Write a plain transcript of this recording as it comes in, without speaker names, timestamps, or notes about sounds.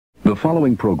The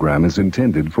following program is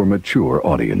intended for mature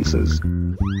audiences.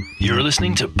 You're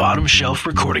listening to Bottom Shelf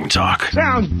Recording Talk.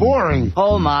 Sounds boring.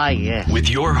 Oh my, yes. With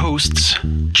your hosts,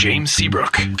 James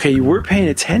Seabrook. Okay, you were paying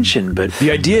attention, but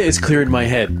the idea is clear in my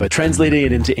head, but translating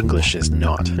it into English is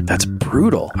not. That's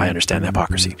brutal. I understand the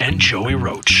hypocrisy. And Joey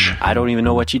Roach. I don't even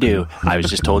know what you do. I was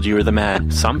just told you were the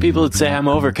man. Some people would say I'm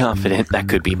overconfident. That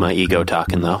could be my ego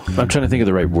talking, though. I'm trying to think of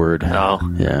the right word. Oh,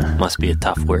 yeah. Must be a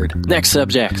tough word. Next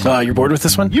subject. You're bored with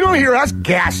this one? You don't hear us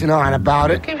gassing on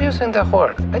about it. Keep using the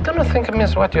word. I don't think it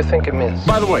means what you think it means.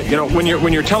 By the way, when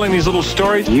you're telling these little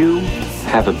stories, you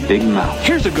have a big mouth.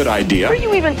 Here's a good idea. What are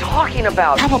you even talking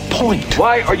about? Have a point.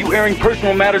 Why are you airing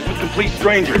personal matters with complete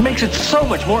strangers? It makes it so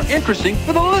much more interesting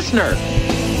for the listener.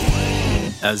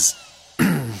 As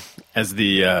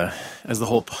the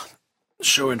whole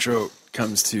show intro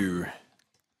comes to,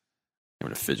 I'm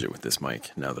gonna fidget with this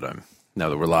mic now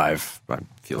that we're live. I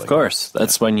feel of like, course,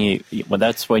 that's when you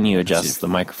adjust the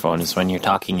microphone. Is when you're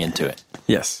talking into it.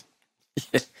 Yes.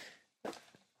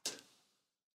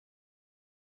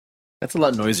 That's a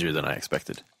lot noisier than I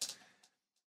expected.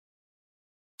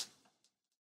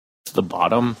 The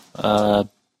bottom,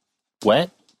 wet.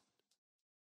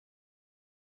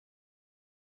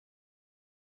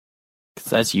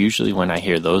 That's usually when I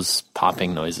hear those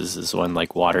popping noises, is when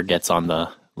like water gets on the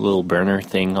little burner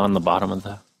thing on the bottom of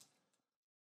the.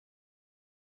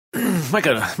 might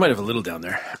have a little down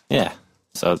there. Yeah,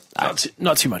 so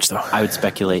not too much though. I would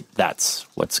speculate that's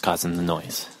what's causing the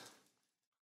noise.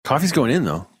 Coffee's going in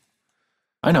though.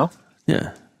 I know.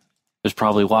 Yeah. There's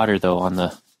probably water though on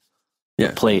the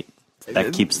plate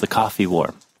that keeps the coffee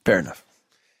warm. Fair enough.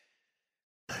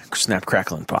 Snap,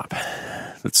 crackle, and pop.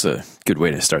 That's a good way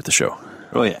to start the show.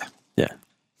 Oh, yeah. Yeah.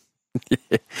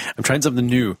 I'm trying something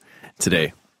new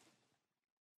today.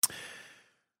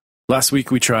 Last week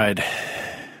we tried,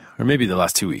 or maybe the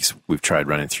last 2 weeks, we've tried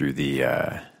running through the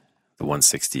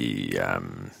 160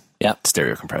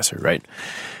 stereo compressor, right?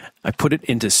 I put it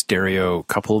into stereo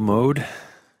couple mode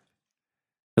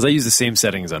because I use the same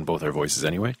settings on both our voices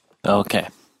anyway. Okay.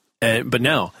 But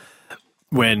now,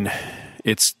 when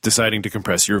it's deciding to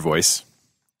compress your voice,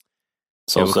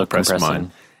 it's also compressing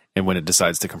mine. And when it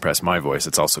decides to compress my voice,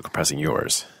 it's also compressing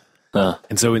yours.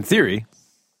 And so in theory,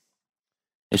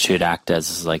 it should act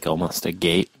as like almost a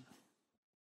gate.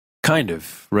 Kind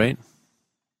of, right?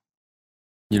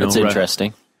 It's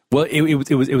interesting. Well,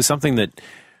 it was something that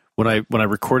when I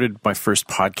recorded my first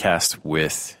podcast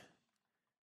with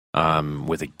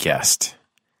a guest,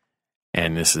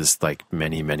 and this is like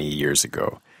many, many years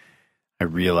ago, I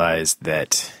realized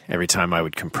that every time I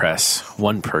would compress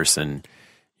one person,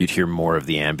 you'd hear more of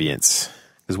the ambience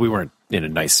because we weren't in a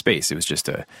nice space. It was just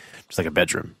like a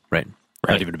bedroom, right?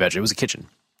 Not even a bedroom. It was a kitchen.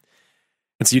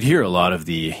 And so you'd hear a lot of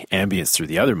the ambience through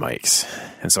the other mics.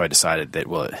 And so I decided that,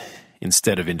 well,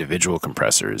 instead of individual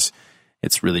compressors,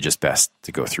 it's really just best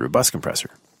to go through a bus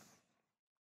compressor.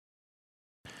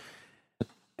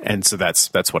 And so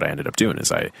that's what I ended up doing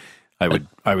is I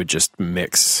would just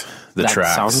mix the tracks.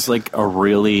 That sounds like a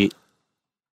really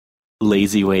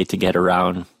lazy way to get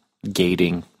around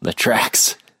gating the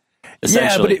tracks.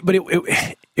 Yeah, but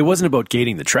it wasn't about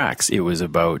gating the tracks. It was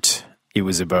about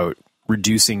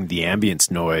reducing the ambience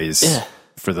noise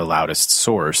for the loudest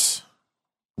source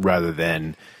rather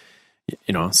than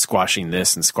squashing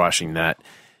this and squashing that.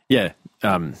 Yeah,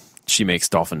 she makes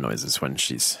dolphin noises when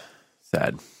she's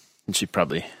sad, and she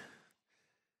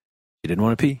didn't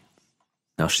want to pee.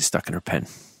 Now she's stuck in her pen.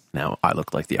 Now I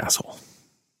look like the asshole.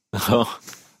 Oh,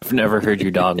 I've never heard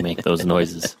your dog make those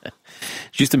noises.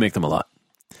 She used to make them a lot.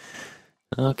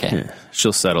 Okay. Yeah,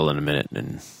 she'll settle in a minute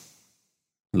and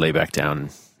lay back down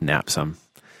and nap some.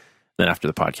 Then after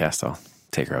the podcast, I'll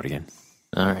take her out again.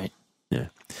 All right. Yeah.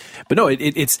 But no,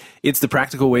 it's the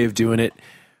practical way of doing it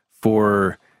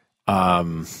for,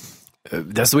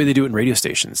 that's the way they do it in radio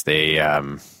stations. They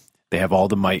have all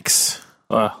the mics.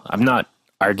 Well, I'm not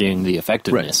arguing the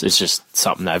effectiveness. Right. It's just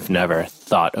something I've never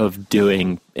thought of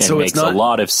doing, and so makes a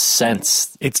lot of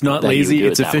sense. It's not lazy,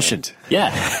 it's efficient. Way.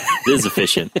 Yeah, it is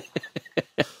efficient.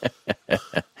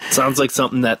 Sounds like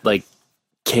something that like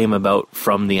came about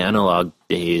from the analog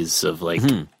days of like,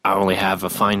 I only have a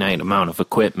finite amount of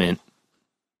equipment.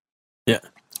 Yeah.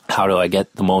 How do I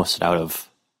get the most out of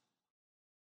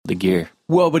the gear?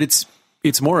 Well, but it's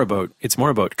more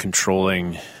about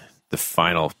controlling the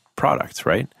final product,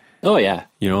 right? Oh yeah.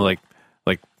 Like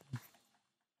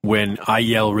when I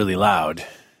yell really loud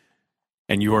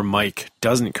and your mic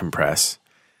doesn't compress,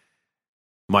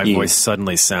 my voice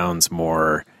suddenly sounds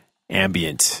more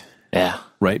ambient. Yeah.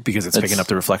 Right? Because it's picking up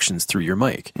the reflections through your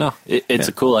mic. No, it's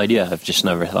a cool idea. I've just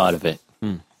never thought of it.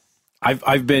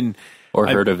 I've been or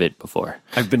heard of it before.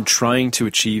 I've been trying to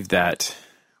achieve that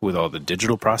with all the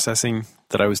digital processing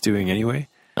that I was doing anyway.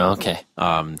 Okay.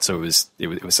 So it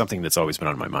was something that's always been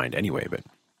on my mind anyway, but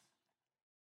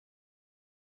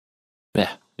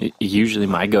yeah, usually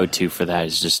my go-to for that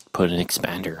is just put an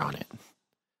expander on it.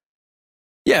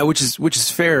 Yeah, which is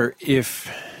fair if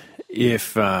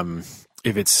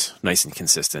it's nice and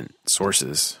consistent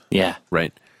sources. Yeah.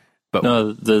 Right. But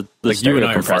no, the like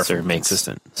stereo compressor makes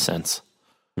consistent sense.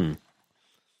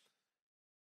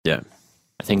 Yeah.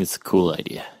 I think it's a cool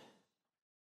idea.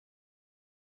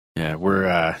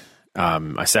 Yeah,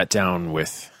 I sat down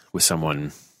with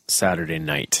someone Saturday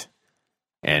night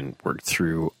and worked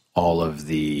through all of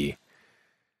the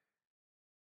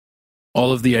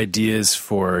ideas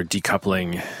for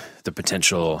decoupling the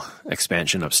potential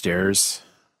expansion upstairs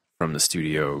from the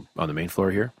studio on the main floor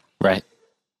here. Right.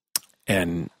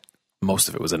 And most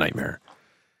of it was a nightmare.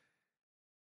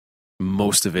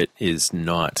 Most of it is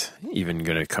not even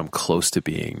going to come close to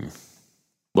being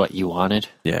what you wanted.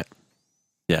 Yeah.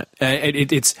 Yeah.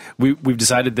 We've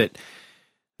decided that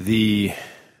the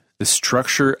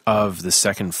structure of the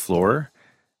second floor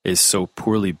is so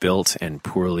poorly built and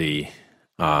poorly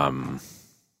put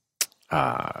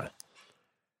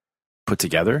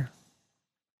together,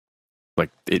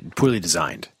 like it poorly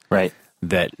designed, right?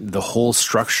 That the whole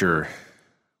structure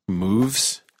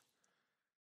moves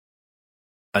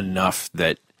enough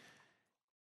that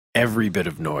every bit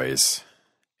of noise,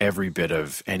 every bit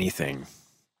of anything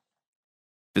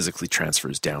physically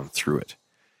transfers down through it.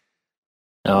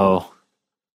 Oh,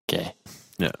 okay.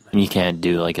 Yeah. And you can't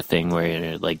do like a thing where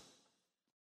you're like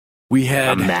we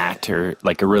had a mat or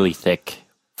like a really thick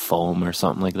foam or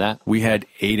something like that. We had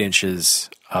 8 inches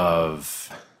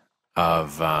of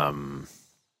a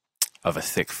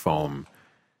thick foam,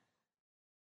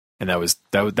 and that was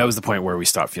the point where we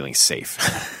stopped feeling safe.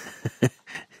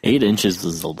 8 inches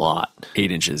is a lot.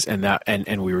 8 inches, and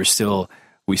we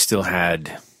still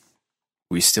had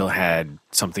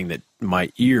something that my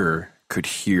ear could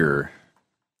hear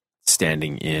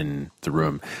standing in the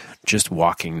room, just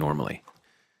walking normally.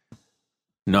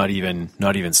 Not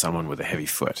even someone with a heavy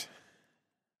foot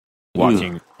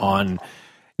walking on.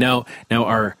 Now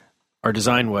our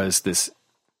design was this.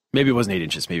 Maybe it wasn't 8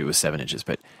 inches. Maybe it was 7 inches,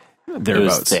 but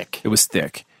thereabouts. It was thick. It was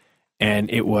thick, and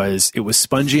it was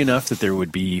spongy enough that there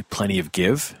would be plenty of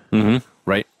give. Mm-hmm.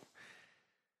 Right.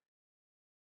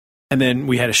 And then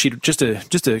we had a sheet just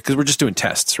because we're just doing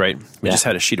tests, right? We just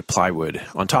had a sheet of plywood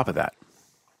on top of that.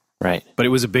 Right. But it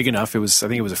was a big enough. I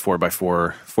think it was a 4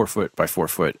 foot by 4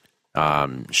 foot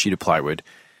sheet of plywood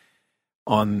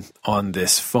on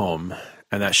this foam,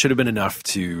 and that should have been enough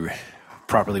to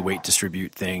properly weight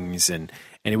distribute things, and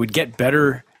it would get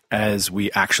better as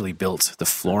we actually built the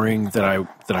flooring that I'm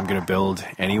going to build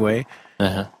anyway.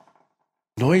 Uh-huh.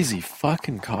 Noisy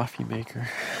fucking coffee maker.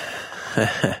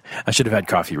 I should have had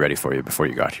coffee ready for you before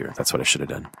you got here. That's what I should have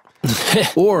done.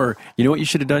 Or, you know what you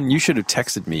should have done? You should have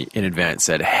texted me in advance,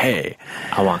 said, hey,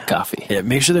 I want coffee. Yeah,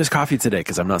 make sure there's coffee today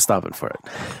because I'm not stopping for it.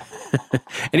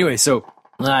 Anyway, so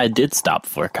I did stop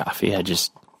for coffee.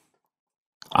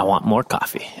 I want more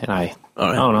coffee, and I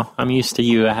don't know. I'm used to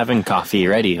you having coffee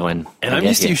ready when. And I'm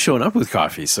used to you showing up with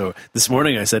coffee. So this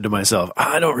morning I said to myself,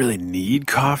 I don't really need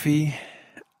coffee.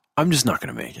 I'm just not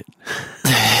going to make it.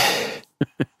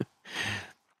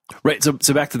 Right.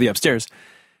 So back to the upstairs.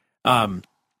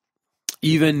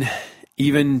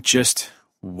 Even just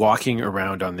walking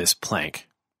around on this plank,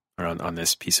 or on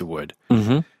this piece of wood,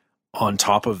 mm-hmm. on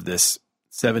top of this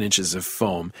 7 inches of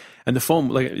foam, and the foam,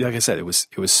 like I said, it was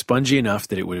spongy enough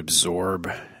that it would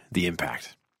absorb the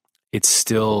impact. It's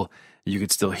still, you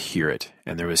could still hear it,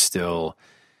 and there was still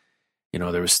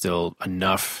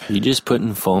enough. You just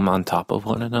putting foam on top of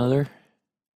one another?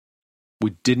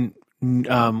 We didn't.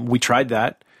 We tried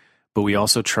that, but we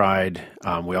also tried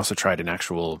an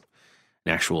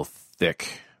actual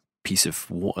thick piece of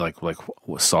like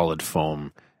solid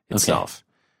foam itself.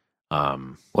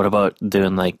 Okay. What about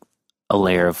doing like a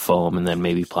layer of foam and then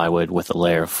maybe plywood with a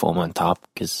layer of foam on top?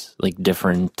 Because like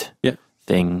different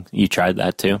thing. You tried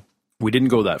that too? We didn't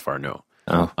go that far, no.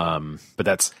 Oh. But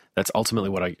that's ultimately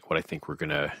what I think we're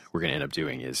gonna end up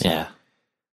doing is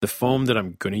the foam that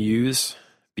I'm gonna use,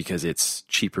 because it's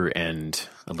cheaper and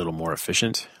a little more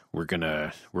efficient. We're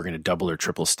gonna double or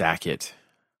triple stack it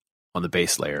on the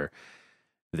base layer,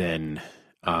 then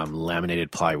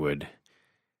laminated plywood,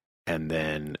 and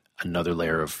then another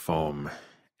layer of foam,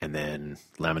 and then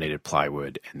laminated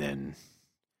plywood, and then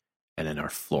our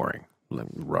flooring,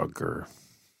 rug or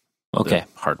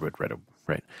hardwood,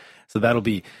 right? So that'll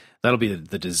be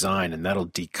the design, and that'll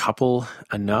decouple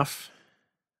enough,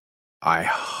 I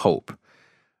hope.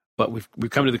 but we've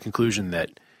come to the conclusion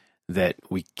that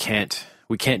we can't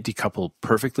decouple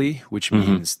perfectly, which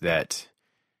means that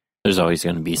there's always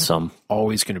going to be some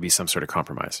sort of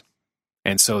compromise.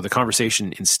 And so the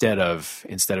conversation, instead of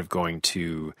going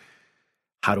to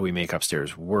how do we make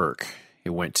upstairs work, it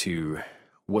went to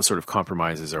what sort of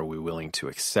compromises are we willing to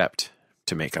accept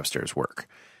to make upstairs work?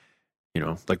 You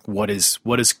know, like what is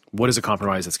a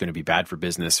compromise that's going to be bad for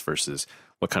business versus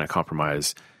what kind of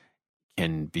compromise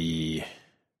can be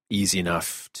easy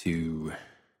enough to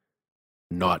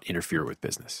not interfere with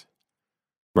business.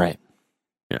 Right.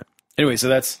 Yeah. Anyway, so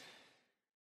that's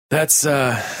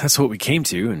what we came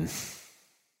to, and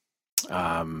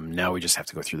now we just have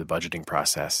to go through the budgeting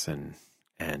process and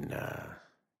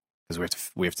because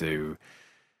we have to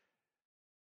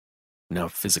now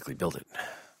physically build it.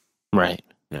 Right.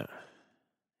 Yeah.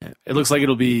 Yeah. It looks like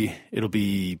it'll be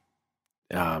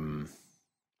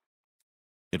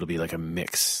like a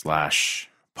mix /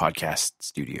 podcast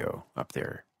studio up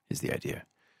there is the idea.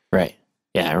 Right.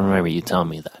 Yeah, I remember you telling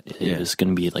me that. It was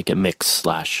going to be like a mix /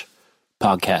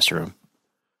 podcast room.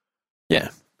 Yeah.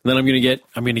 And then I'm going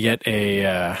to get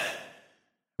a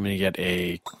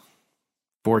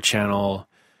 4-channel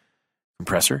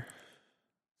compressor,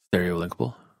 stereo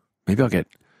linkable. Maybe I'll get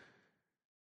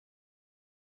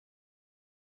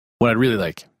what I'd really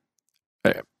like.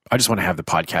 I just want to have the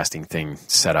podcasting thing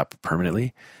set up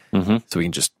permanently, so we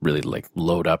can just really like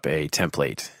load up a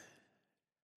template,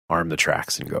 arm the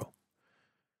tracks, and go.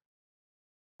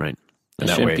 Right. And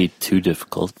that shouldn't be too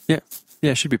difficult. Yeah.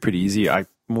 Yeah, it should be pretty easy. I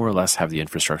more or less have the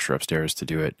infrastructure upstairs to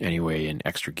do it anyway in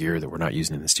extra gear that we're not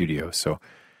using in the studio. So,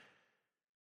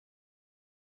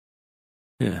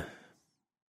 yeah.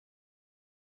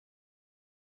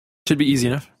 Should be easy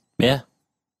enough. Yeah.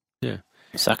 Yeah.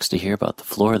 Sucks to hear about the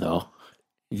floor, though.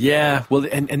 Yeah. Well,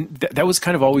 and that was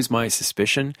kind of always my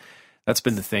suspicion. That's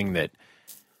been the thing that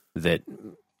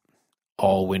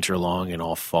all winter long and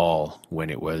all fall when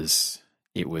it was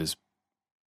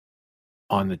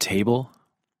on the table,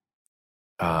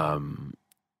 I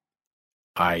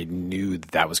knew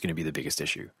that was going to be the biggest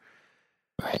issue.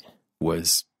 Right.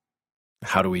 Was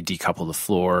how do we decouple the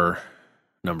floor,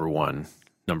 number one.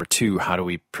 Number two, how do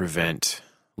we prevent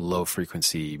low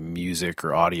frequency music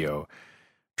or audio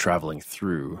traveling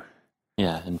through?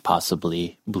 Yeah, and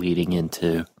possibly bleeding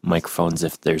into microphones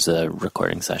if there's a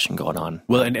recording session going on.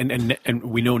 Well, and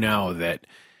we know now that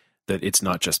it's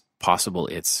not just possible,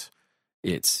 it's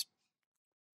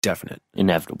definite.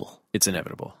 Inevitable. It's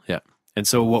inevitable, yeah. And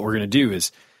so what we're going to do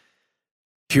is,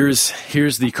 here's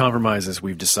the compromises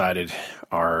we've decided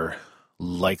are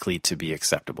likely to be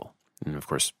acceptable. And of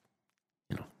course,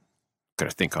 got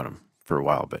to think on them for a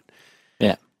while, but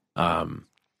yeah.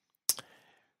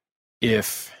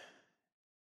 If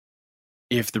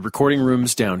the recording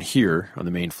rooms down here on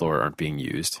the main floor aren't being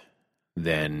used,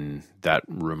 then that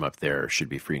room up there should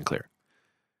be free and clear.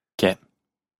 Okay.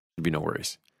 There'd be no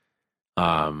worries.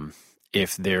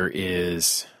 If there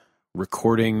is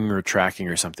recording or tracking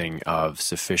or something of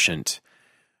sufficient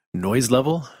noise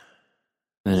level,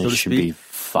 then so it should be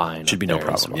fine. Should be no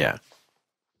problem. Well. Yeah.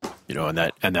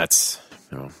 And that's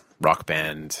rock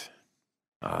band,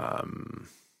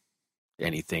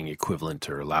 anything equivalent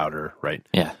or louder, right?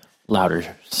 Yeah.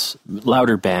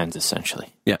 Louder bands, essentially.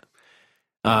 Yeah.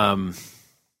 But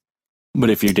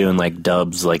if you're doing like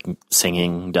dubs, like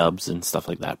singing dubs and stuff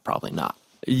like that, probably not.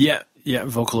 Yeah.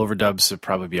 Vocal overdubs would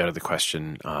probably be out of the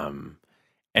question.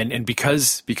 And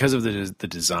because of the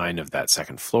design of that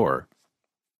second floor,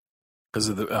 because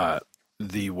of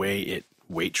the way it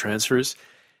weight transfers,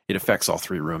 it affects all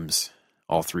three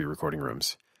recording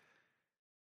rooms.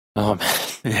 Oh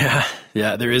man.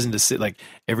 Yeah. There isn't like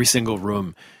every single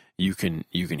room you can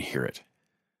hear it.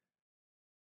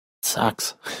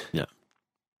 Sucks. Yeah.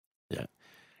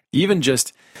 Even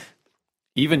just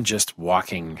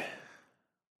walking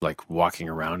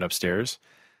around upstairs,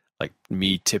 like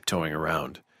me tiptoeing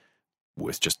around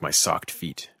with just my socked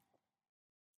feet,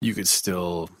 you could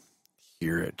still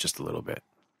hear it just a little bit.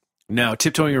 Now,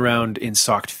 tiptoeing around in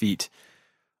socked feet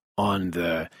on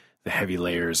the heavy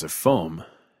layers of foam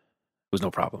was no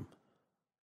problem.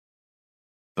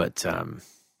 But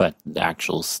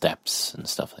actual steps and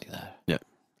stuff like that. Yeah.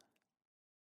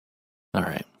 All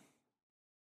right.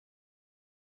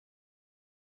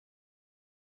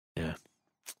 Yeah.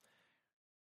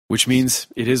 Which means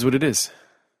it is what it is.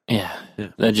 Yeah.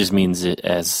 That just means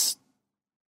as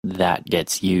that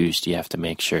gets used, you have to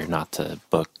make sure not to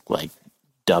book like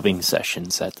dubbing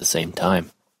sessions at the same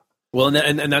time. Well,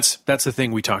 and that's the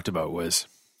thing we talked about was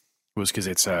because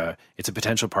it's a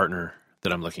potential partner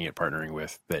that I'm looking at partnering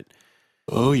with. That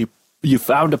you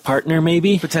found a partner,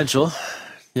 maybe? Potential,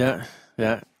 yeah.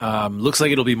 Yeah. Looks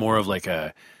like it'll be more of like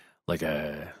a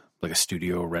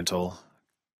studio rental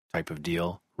type of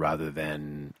deal rather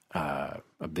than a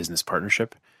business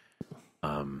partnership.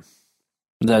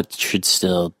 That should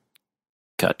still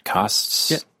cut costs.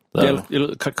 Yeah, though.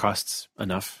 it'll cut costs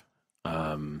enough.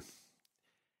 And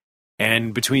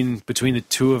between the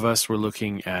two of us, we're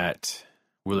looking at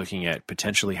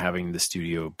potentially having the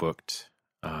studio booked,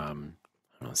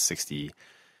 60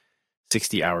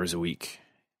 hours a week,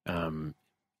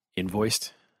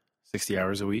 invoiced 60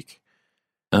 hours a week.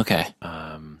 Okay.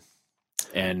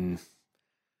 And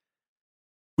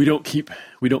we don't keep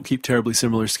terribly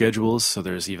similar schedules, so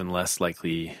there's even less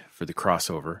likely for the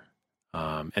crossover.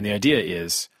 And the idea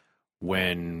is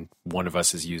when one of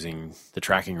us is using the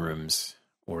tracking rooms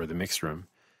or the mix room,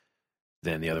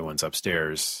 then the other one's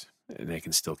upstairs, and they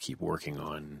can still keep working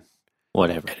on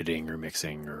whatever, editing or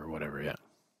mixing or whatever. Yeah.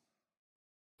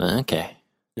 Okay.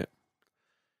 Yeah.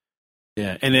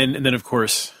 Yeah, and then of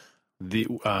course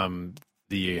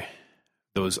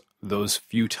those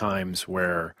few times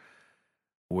where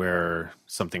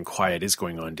something quiet is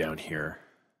going on down here,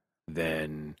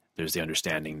 then there's the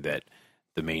understanding that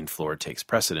the main floor takes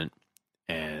precedent,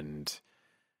 and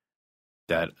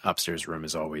that upstairs room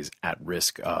is always at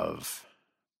risk of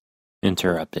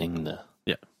interrupting the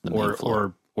main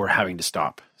floor. or having to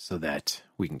stop so that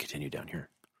we can continue down here.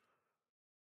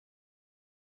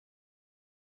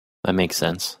 That makes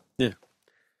sense. Yeah.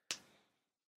 I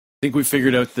think we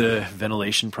figured out the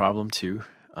ventilation problem too.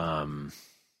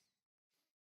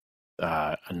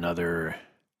 Another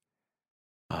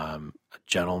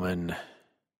gentleman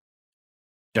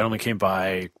came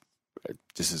by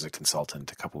just as a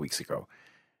consultant a couple weeks ago,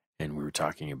 and we were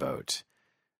talking about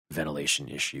ventilation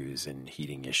issues and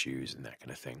heating issues and that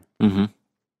kind of thing. Mm-hmm.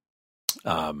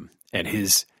 And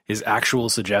his actual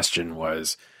suggestion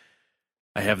was,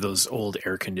 I have those old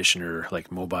air conditioner,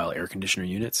 like mobile air conditioner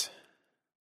units.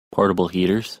 Portable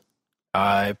heaters?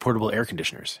 Portable air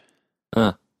conditioners.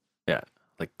 Huh. Yeah,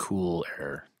 like cool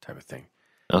air type of thing.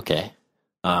 Okay.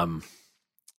 And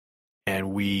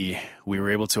we were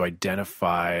able to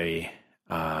identify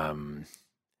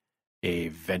a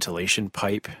ventilation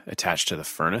pipe attached to the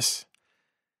furnace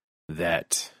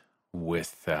that,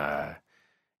 with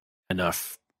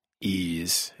enough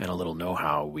ease and a little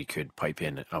know-how, we could pipe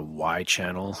in a Y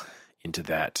channel into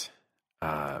that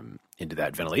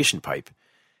ventilation pipe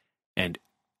and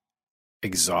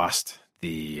exhaust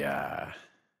the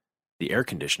air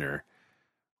conditioner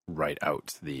right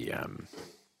out that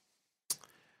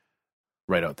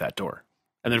door.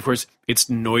 And then of course it's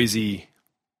noisy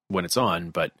when it's on,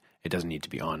 but it doesn't need to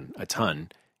be on a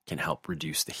ton. Can help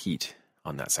reduce the heat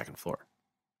on that second floor.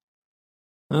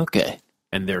 Okay.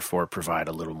 And therefore provide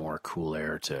a little more cool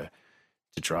air to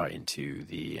draw into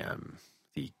the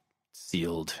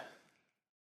sealed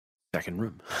second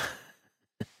room.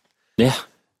 Yeah.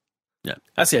 Yeah.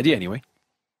 That's the idea anyway.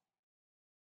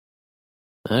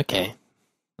 Okay.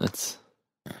 That's,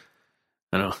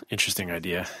 I know, interesting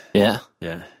idea. Yeah.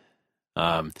 Yeah.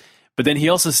 But then he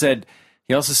also said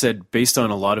based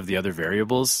on a lot of the other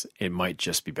variables, it might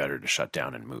just be better to shut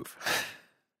down and move.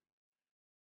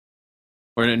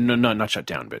 Or no, not shut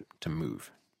down, but to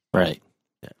move. Right.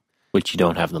 Yeah. Which you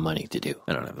don't have the money to do.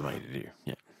 I don't have the money to do.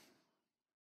 Yeah.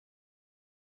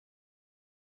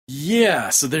 Yeah,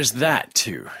 so there's that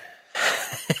too.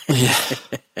 Yeah.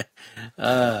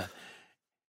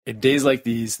 In days like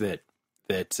these that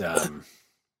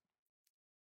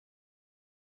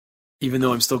even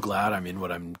though I'm still glad I'm in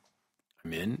what I'm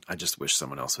in, I just wish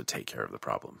someone else would take care of the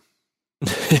problem.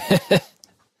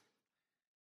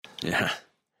 Yeah.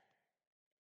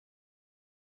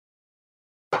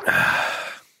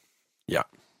 Yeah.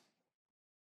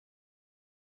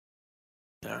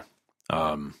 Yeah.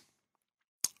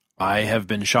 I have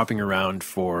been shopping around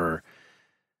for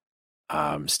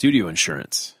studio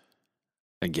insurance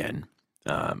again.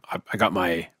 I got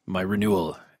my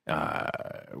renewal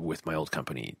with my old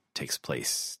company takes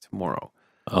place tomorrow.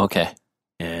 Okay.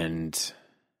 And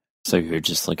so you're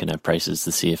just looking at prices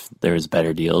to see if there's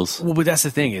better deals? Well, but that's the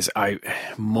thing is I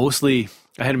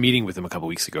had a meeting with them a couple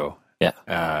weeks ago. Yeah.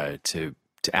 To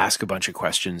ask a bunch of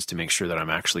questions to make sure that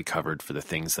I'm actually covered for the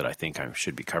things that I think I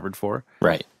should be covered for.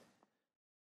 Right.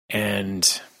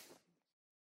 And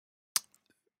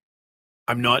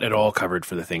I'm not at all covered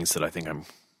for the things that I think I'm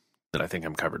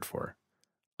covered for.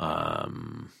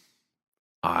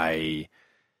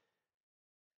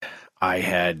 I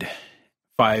had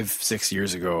 7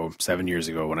 years ago,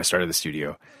 when I started the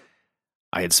studio,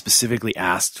 I had specifically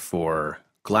asked for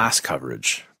glass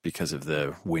coverage because of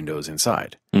the windows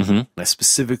inside. Mm-hmm. I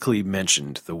specifically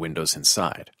mentioned the windows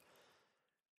inside.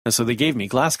 And so they gave me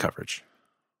glass coverage,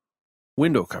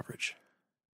 window coverage.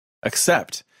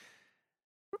 Except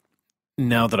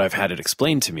now that I've had it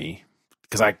explained to me,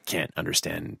 because I can't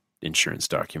understand insurance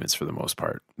documents for the most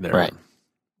part. They're right.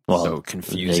 Well, so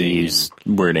confusing. They use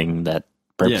wording that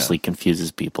purposely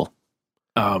confuses people.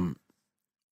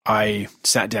 I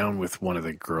sat down with one of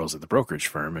the girls at the brokerage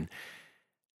firm and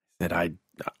said, I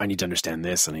need to understand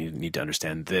this, and I need to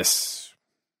understand this.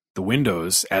 The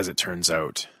windows, as it turns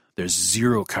out, there's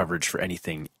zero coverage for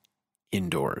anything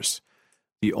indoors.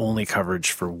 The only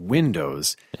coverage for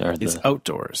windows is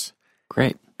outdoors.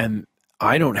 Great. And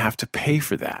I don't have to pay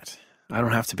for that. I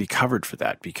don't have to be covered for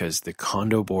that because the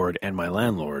condo board and my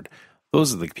landlord,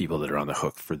 those are the people that are on the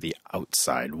hook for the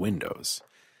outside windows.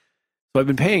 So I've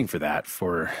been paying for that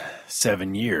for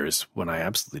 7 years when I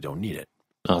absolutely don't need it.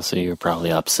 Oh, so you're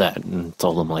probably upset and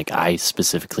told them, like, I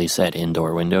specifically said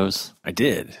indoor windows? I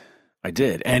did.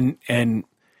 And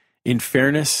in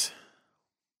fairness,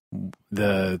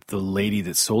 the lady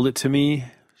that sold it to me,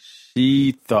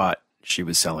 she thought she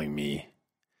was selling me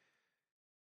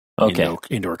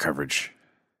indoor coverage.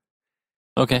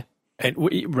 Okay. And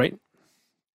right.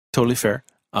 Totally fair.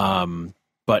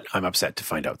 But I'm upset to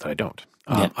find out that I don't.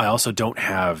 I also don't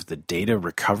have the data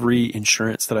recovery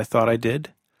insurance that I thought I did.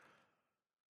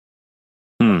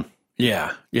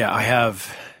 Yeah. I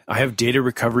have data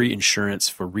recovery insurance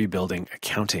for rebuilding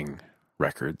accounting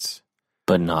records,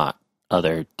 but not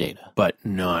other data. That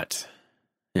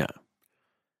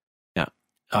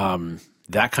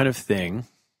kind of thing.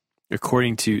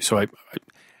 According to so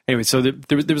there was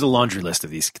a laundry list of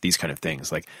these kind of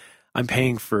things. Like I'm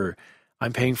paying for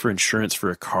insurance for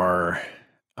a car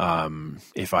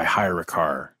if I hire a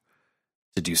car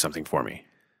to do something for me.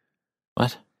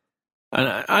 What?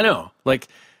 And I know, like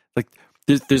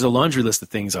there's a laundry list of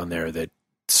things on there that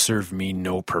serve me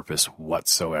no purpose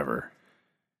whatsoever,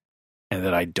 and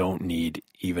that I don't need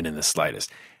even in the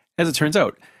slightest. As it turns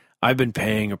out, I've been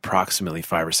paying approximately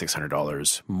 $500 or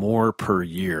 $600 more per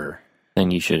year than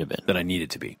you should have been, than I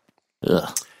needed to be.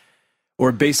 Ugh.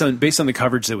 Or based on the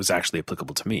coverage that was actually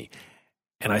applicable to me.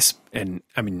 And I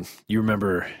mean, you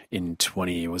remember in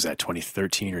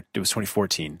 2013 or it was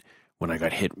 2014 when I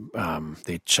got hit,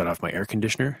 they shut off my air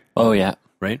conditioner. Oh yeah.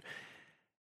 Right.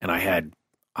 And I had,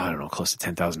 I don't know, close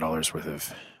to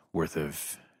 $10,000 worth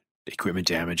of equipment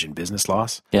damage and business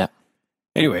loss. Yeah.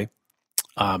 Anyway,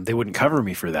 they wouldn't cover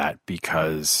me for that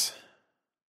because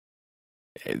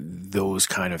those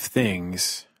kind of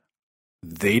things,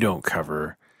 they don't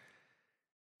cover.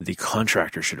 The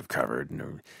contractor should have covered. And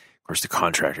of course, the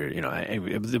contractor,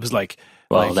 it was like,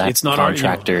 that it's not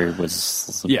contractor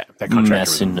was that contractor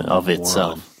mess in of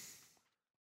itself.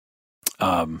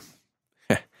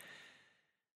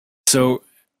 So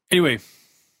anyway,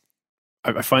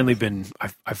 I've finally been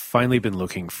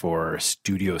looking for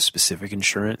studio specific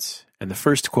insurance, and the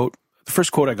first quote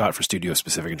I got for studio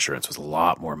specific insurance was a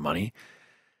lot more money,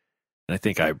 and I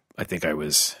think I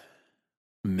was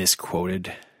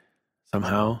misquoted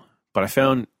somehow, but I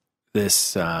found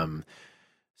this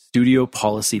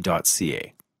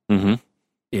studiopolicy.ca. Mm-hmm.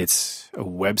 It's a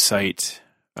website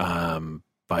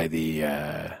by the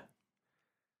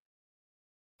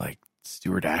like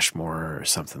Stuart Ashmore or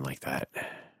something like that.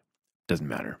 Doesn't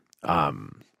matter.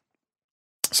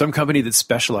 Some company that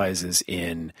specializes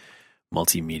in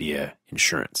multimedia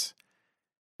insurance,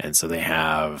 and so they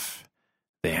have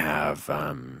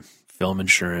film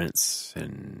insurance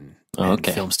and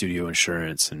film studio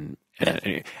insurance, and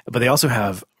but they also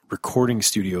have recording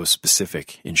studio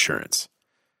specific insurance.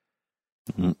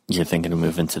 You're thinking of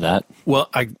moving to that? Well,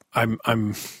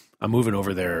 I'm moving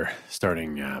over there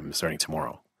starting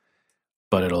tomorrow,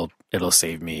 but it'll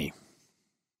save me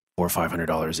 $400 or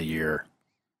 $500 a year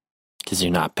because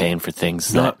you're not paying for things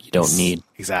that you don't need.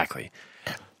 Exactly.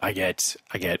 I get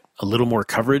a little more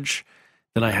coverage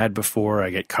than I had before.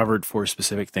 I get covered for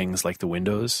specific things like the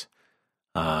windows.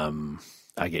 I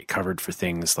get covered for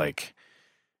things like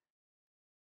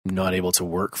not able to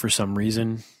work for some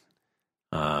reason.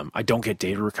 I don't get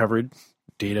data recovery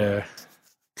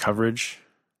coverage.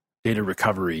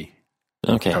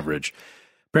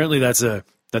 Apparently that's a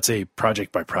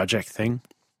project by project thing.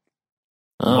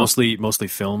 Oh. Mostly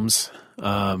films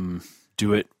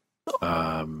do it.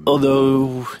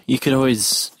 Although you could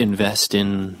always invest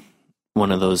in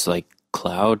one of those like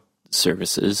cloud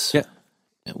services. Yeah.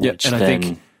 Which and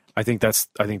then, I think that's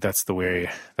the way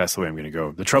I'm going to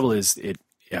go. The trouble is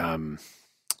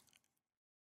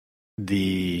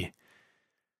that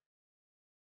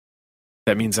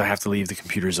means I have to leave the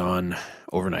computers on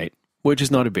overnight, which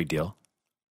is not a big deal.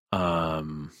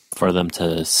 For them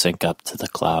to sync up to the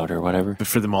cloud or whatever. But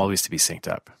for them always to be synced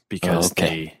up because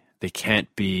they they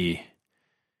can't be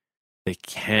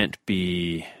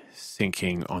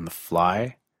syncing on the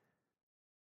fly.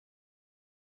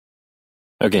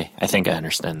 Okay, I think I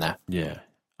understand that. Yeah.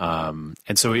 And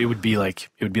so it would be like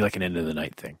an end of the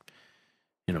night thing.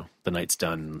 You know, the night's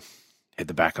done, hit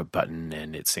the backup button,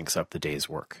 and it syncs up the day's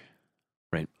work.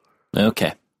 Right.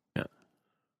 Okay. Yeah.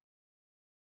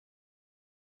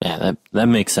 Yeah, that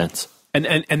makes sense. And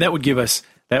that would give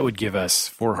us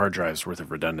 4 hard drives worth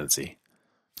of redundancy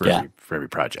for every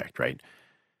project, right?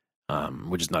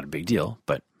 Which is not a big deal,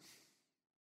 but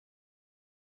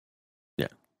yeah.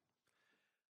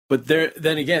 But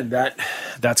then again,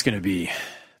 that's going to be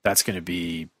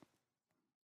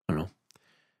I don't know,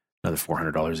 another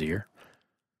 $400 a year.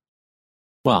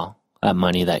 Well, that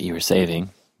money that you were saving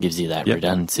gives you that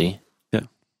redundancy. Yeah.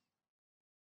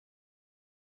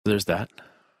 There's that.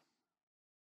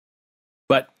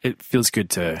 But it feels good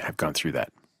to have gone through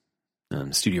that.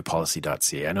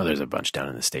 Studiopolicy.ca. I know there's a bunch down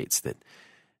in the States that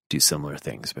do similar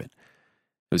things, but it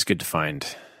was good to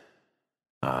find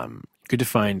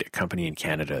a company in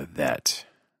Canada that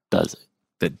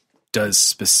does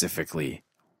specifically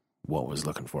what I was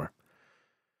looking for.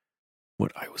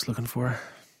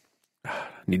 I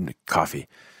need a coffee.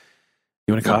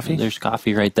 You want a coffee? There's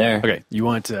coffee right there. Okay. You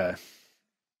want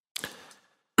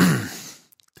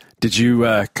did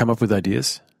you come up with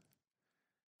ideas?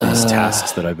 These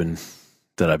tasks that I've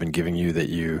been giving you that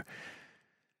you...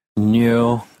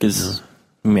 No, because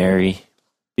Mary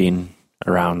being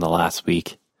around the last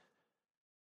week,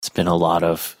 it's been a lot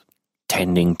of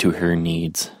tending to her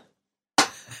needs.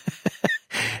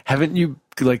 Haven't you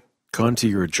gone to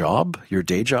your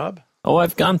day job? Oh,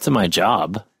 I've gone to my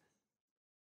job,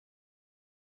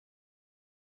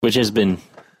 which has been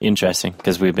interesting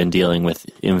because we've been dealing with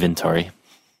inventory.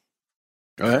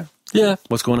 Okay. Yeah.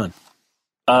 What's going on?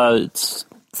 It's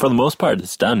for the most part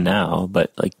it's done now,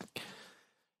 but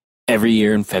every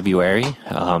year in February,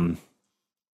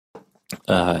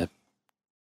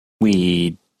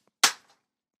 we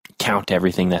count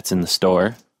everything that's in the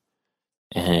store,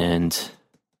 and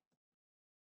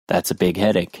that's a big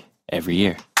headache every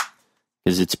year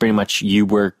because it's pretty much you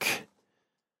work. I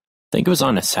think it was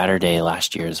on a Saturday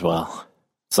last year as well.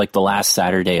 It's like the last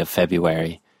Saturday of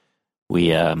February.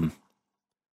 We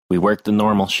work the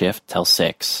normal shift till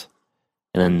 6,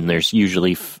 and then there's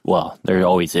usually, there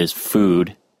always is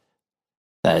food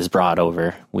that is brought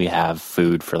over. We have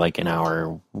food for an hour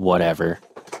or whatever.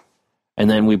 And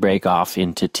then we break off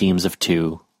into teams of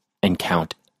 2 and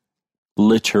count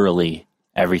literally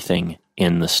everything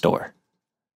in the store.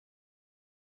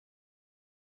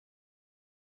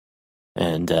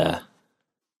 And,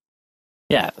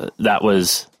 that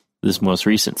was this most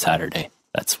recent Saturday.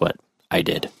 That's what I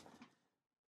did.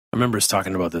 I remember us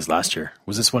talking about this last year.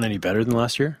 Was this one any better than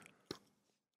last year?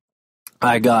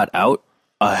 I got out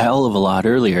a hell of a lot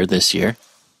earlier this year.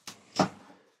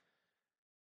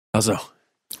 How so?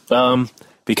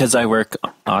 Because I work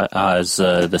as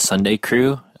the Sunday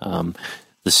crew.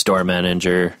 The store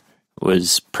manager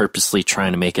was purposely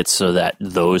trying to make it so that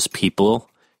those people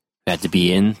who had to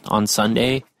be in on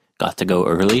Sunday got to go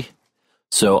early.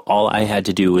 So all I had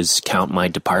to do was count my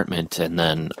department, and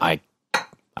then I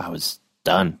was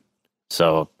done.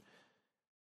 So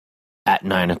at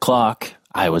 9:00,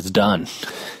 I was done.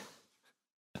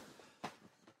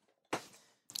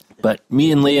 But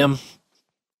me and Liam,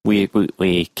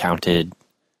 we counted a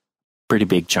pretty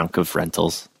big chunk of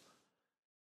rentals.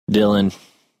 Dylan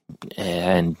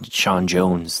and Sean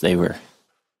Jones, they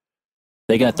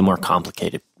got the more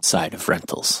complicated side of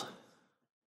rentals.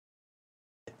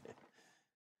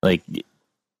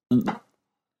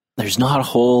 There's not a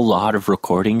whole lot of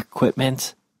recording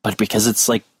equipment, but because it's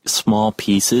small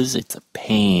pieces, it's a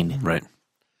pain. Right.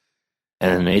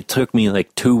 And it took me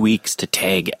 2 weeks to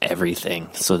tag everything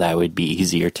so that would be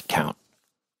easier to count.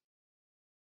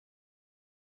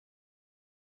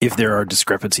 If there are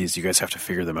discrepancies, you guys have to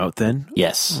figure them out then?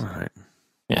 Yes. All right.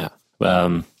 Yeah.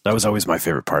 That was always my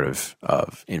favorite part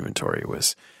of inventory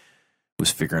was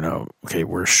figuring out, okay,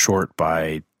 we're short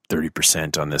by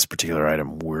 30% on this particular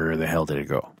item. Where the hell did it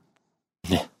go?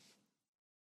 Yeah.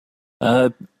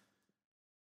 I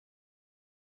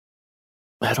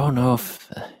don't know if...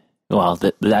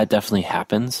 that definitely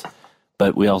happens,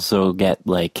 but we also get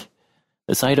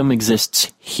this item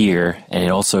exists here, and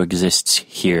it also exists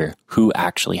here. Who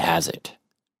actually has it?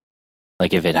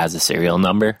 If it has a serial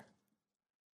number.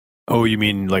 Oh, you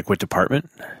mean what department?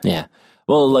 Yeah.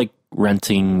 Well,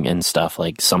 renting and stuff,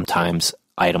 sometimes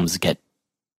items get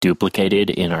duplicated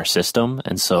in our system,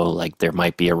 and so there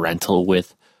might be a rental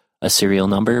with a serial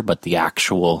number, but the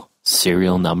actual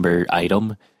serial number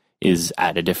item is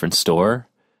at a different store.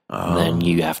 And then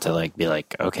you have to like be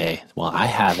like, okay, well, I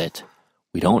have it.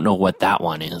 We don't know what that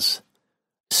one is.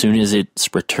 As soon as it's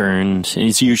returned,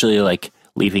 it's usually like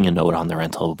leaving a note on the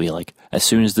rental will be like, as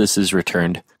soon as this is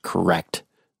returned, correct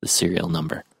the serial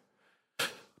number.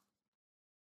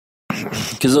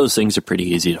 Because those things are pretty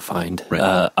easy to find.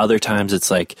 Right. Other times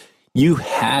it's like, you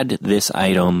had this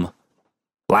item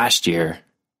last year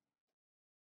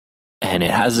and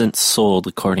it hasn't sold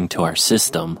according to our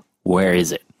system. Where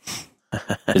is it?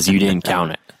 Because you didn't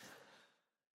count it.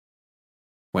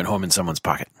 Went home in someone's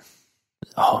pocket.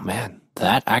 Oh man,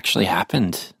 that actually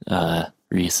happened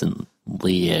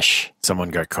recently-ish. Someone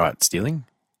got caught stealing?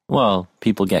 Well,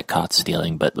 people get caught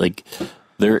stealing, but like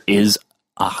there is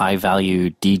a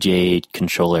high-value DJ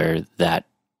controller that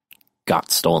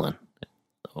got stolen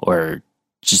or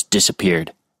just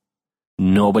disappeared.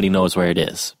 Nobody knows where it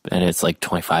is, and it's like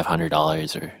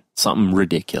 $2,500 or something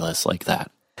ridiculous like that.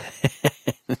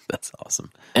 That's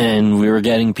awesome. And we were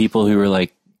getting people who were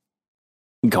like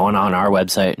going on our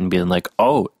website and being like,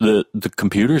 oh, the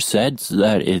computer said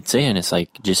that it's in. It's like,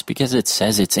 just because it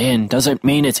says it's in doesn't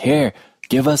mean it's here.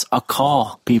 Give us a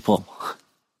call, people.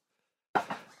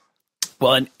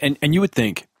 Well, and you would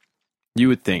think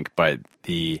by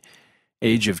the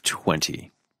age of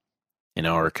 20 in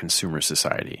our consumer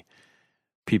society,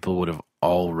 people would have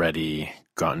already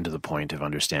gotten to the point of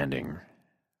understanding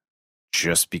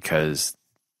just because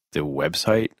the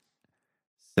website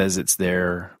says it's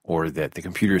there or that the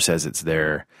computer says it's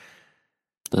there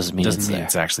doesn't mean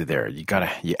it's actually there. You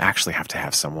actually have to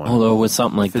have someone. Although with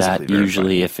something like that, physically verify.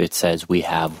 usually if it says we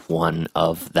have one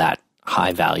of that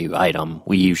high value item,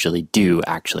 we usually do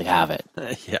actually have it.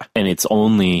 Yeah. And it's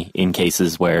only in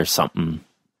cases where something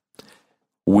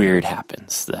weird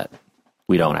happens that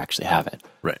we don't actually have it.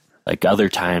 Right. Like other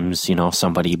times,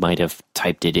 somebody might have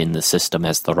typed it in the system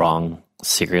as the wrong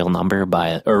serial number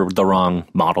or the wrong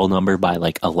model number by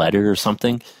like a letter or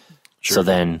something. Sure. So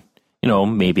then,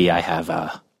 maybe I have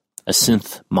a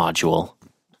synth module,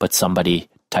 but somebody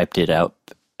typed it out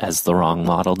as the wrong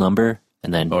model number.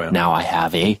 And then now I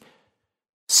have a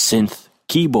synth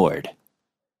keyboard.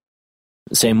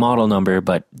 Same model number,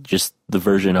 but just the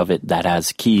version of it that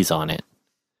has keys on it.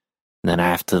 And then I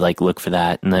have to like look for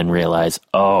that and then realize,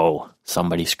 oh,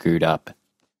 somebody screwed up.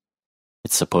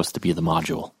 It's supposed to be the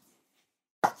module.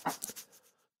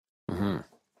 Mm-hmm.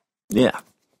 Yeah.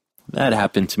 That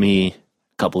happened to me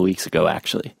a couple of weeks ago,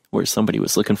 actually, where somebody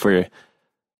was looking for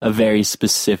a very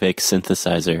specific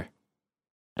synthesizer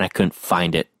and I couldn't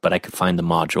find it, but I could find the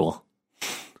module.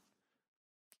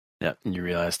 Yeah. And you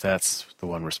realize that's the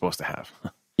one we're supposed to have.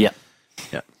 Yeah.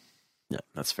 Yeah. Yeah.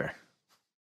 That's fair.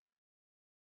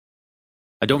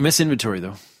 I don't miss inventory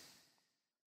though.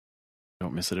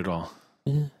 Don't miss it at all.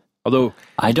 Yeah. Although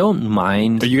I don't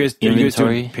mind. Are you guys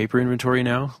inventory. doing paper inventory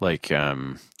now? Like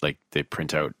they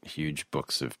print out huge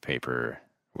books of paper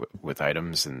with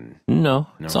items and No,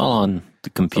 it's all on the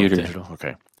computer. Digital?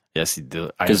 Okay. Yes,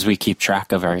 because we keep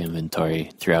track of our inventory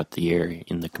throughout the year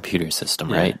in the computer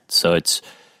system, right? So it's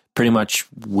pretty much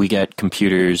we get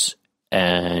computers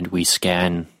and we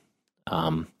scan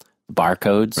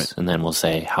barcodes, and then we'll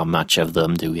say how much of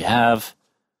them do we have.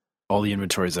 All the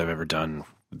inventories I've ever done,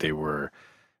 they were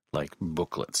like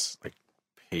booklets, like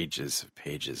pages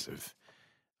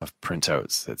of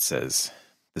printouts that says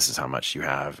this is how much you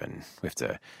have, and we have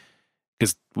to,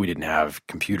 because we didn't have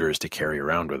computers to carry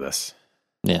around with us.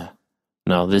 Yeah.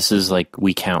 No, this is like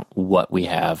we count what we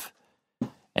have,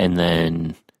 and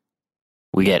then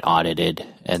we get audited,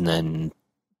 and then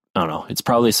I don't know. It's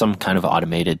probably some kind of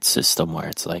automated system where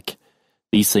it's like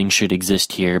these things should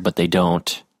exist here, but they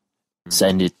don't.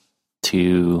 Send it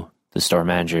to the store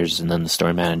managers, and then the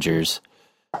store managers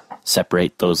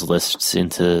separate those lists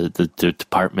into the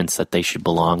departments that they should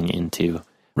belong into.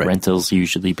 Right. Rentals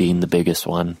usually being the biggest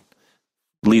one.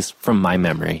 At least from my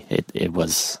memory, it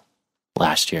was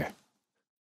last year.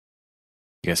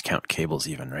 You guys count cables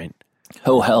even, right?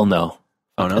 Oh, hell no.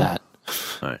 Oh, no? That.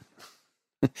 All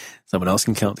right. Someone else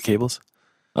can count the cables?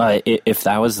 If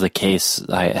that was the case,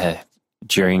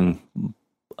 during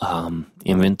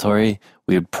inventory,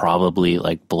 we would probably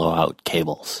like blow out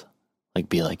cables. Like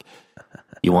be like,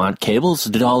 you want cables?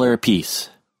 $1 a piece.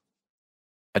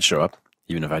 I'd show up,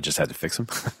 even if I just had to fix them.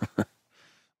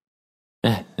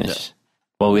 Yeah.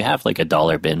 Well, we have like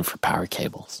 $1 bin for power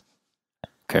cables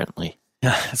currently.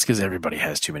 Yeah, that's because everybody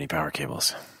has too many power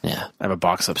cables. Yeah. I have a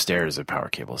box upstairs of power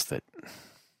cables that...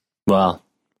 Well,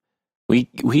 we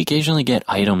occasionally get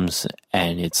items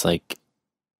and it's like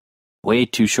way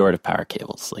too short of power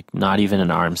cables, like not even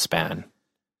an arm span.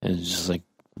 It's just like,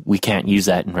 we can't use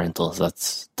that in rentals.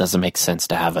 Doesn't make sense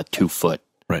to have a 2-foot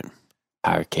right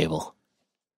power cable.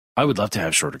 I would love to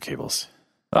have shorter cables.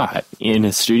 In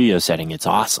a studio setting, it's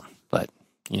awesome, but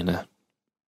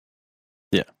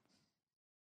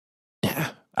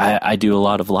Yeah. I do a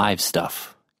lot of live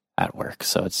stuff at work,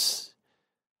 so it's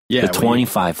the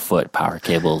 25-foot power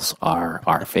cables are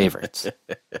our favorites.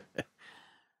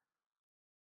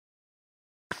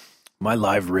 My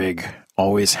live rig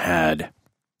always had,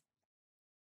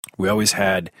 we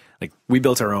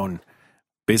built our own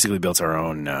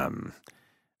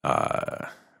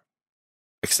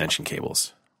extension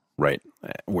cables, right?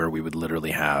 Where we would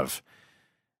literally have,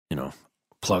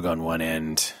 plug on one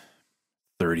end,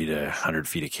 30 to 100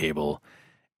 feet of cable,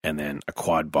 and then a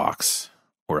quad box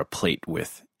or a plate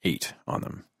with 8 on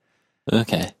them.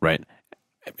 Okay. Right.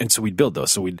 And so we'd build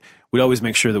those. So we'd always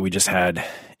make sure that we just had,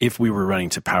 if we were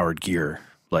running to powered gear,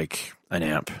 like an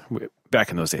amp, back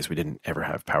in those days, we didn't ever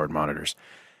have powered monitors,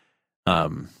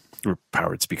 or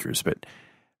powered speakers, but,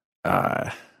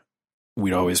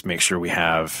 we'd always make sure we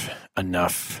have a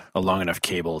long enough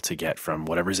cable to get from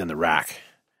whatever's in the rack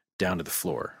down to the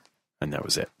floor. And that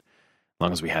was it. As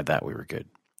long as we had that, we were good.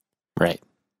 Right.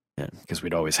 Yeah. Because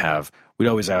we'd always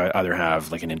either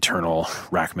have like an internal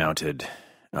rack mounted,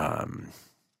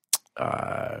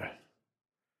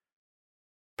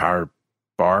 powered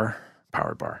bar.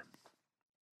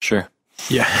 Sure.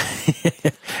 Yeah.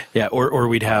 Yeah. Or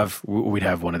we'd have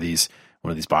one of these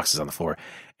boxes on the floor.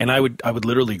 And I would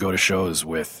literally go to shows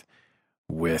with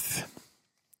we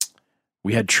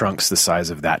had trunks the size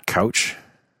of that couch.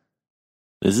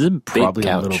 This is a big probably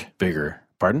couch. A little bigger.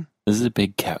 Pardon? This is a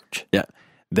big couch. Yeah.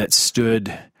 That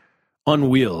stood on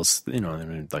wheels,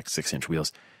 like 6-inch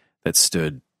wheels that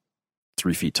stood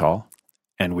 3 feet tall.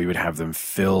 And we would have them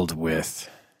filled with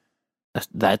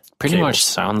that pretty cables. much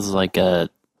sounds like a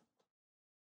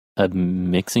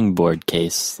mixing board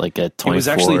case, like a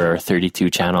 24 or 32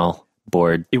 channel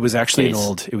board. It was actually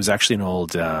case. an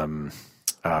old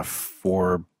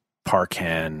 4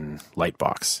 Parcan light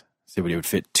box. So it would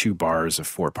fit 2 bars of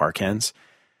 4 Parcans.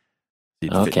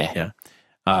 Okay. Yeah.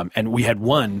 And we had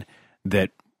one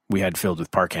that we had filled with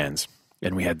Parcans,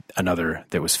 and we had another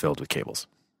that was filled with cables.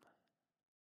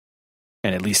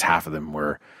 And at least half of them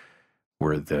were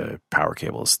the power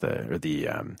cables,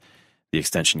 the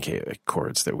extension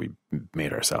cords that we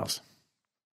made ourselves.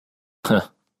 Huh.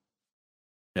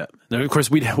 Yeah. And of course,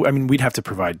 we'd have to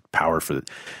provide power for the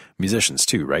musicians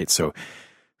too, right? So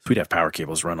we'd have power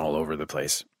cables run all over the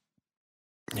place.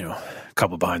 A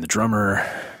couple behind the drummer,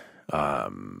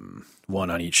 one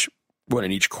on each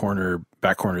corner,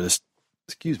 back corner of this.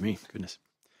 Excuse me, goodness.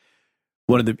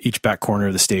 One of each back corner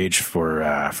of the stage for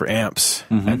amps,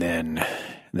 mm-hmm. and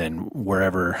then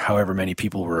however many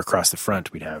people were across the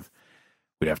front, we'd have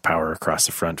power across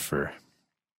the front for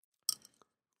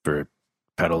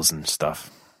pedals and stuff.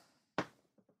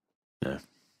 Yeah.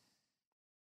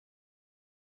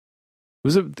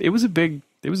 It was a big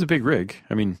rig.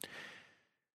 I mean,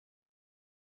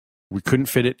 we couldn't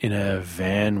fit it in a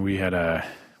van. We had a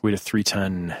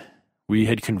 3-ton. We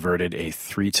had converted a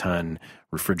 3-ton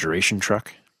refrigeration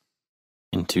truck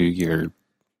into your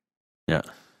I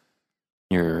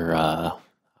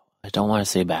don't want to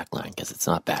say backline because it's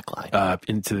not backline.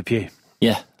 Into the PA.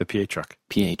 Yeah, the PA truck.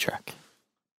 PA truck.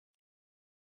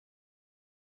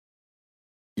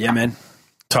 Yeah, man.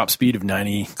 Top speed of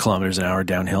 90 kilometers an hour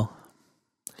downhill.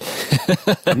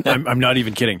 I'm not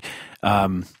even kidding.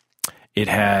 It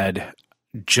had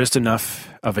just enough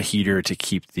of a heater to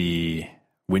keep the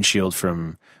windshield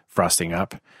from frosting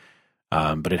up,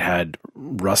 but it had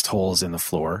rust holes in the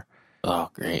floor. Oh,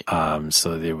 great.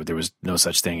 So there was no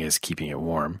such thing as keeping it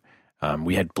warm.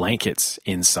 We had blankets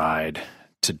inside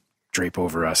to drape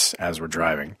over us as we're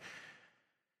driving.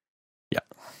 Yeah.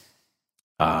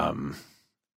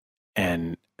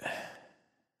 And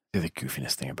the other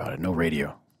goofiness thing about it, no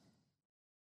radio.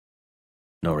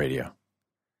 No radio.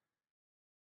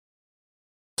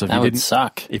 So that would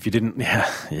suck. If you didn't,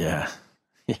 yeah.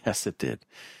 Yes, it did.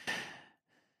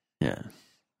 Yeah.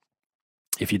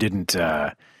 If you didn't,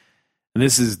 and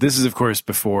this is of course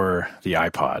before the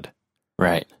iPod.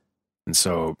 Right. And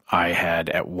so I had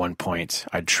at one point,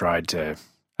 I think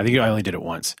I only did it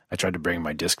once. I tried to bring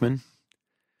my Discman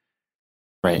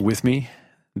with me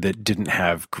that didn't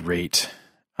have great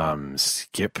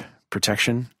skip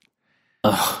protection.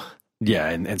 Ugh. Yeah,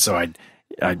 and so I'd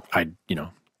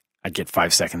get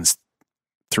 5 seconds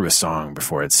through a song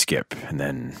before it'd skip, and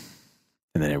then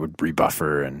it would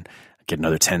rebuffer, and I'd get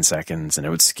another 10 seconds, and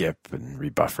it would skip and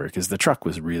rebuffer because the truck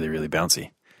was really, really bouncy.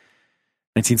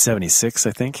 1976,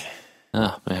 I think.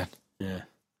 Oh man, yeah,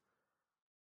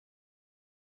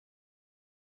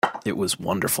 it was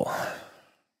wonderful.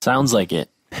 Sounds like it.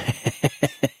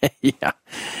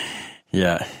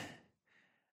 Yeah.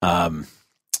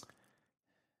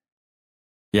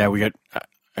 Yeah,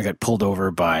 I got pulled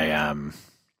over by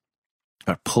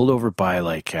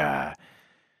like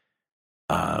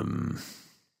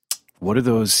what are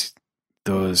those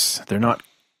they're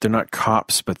not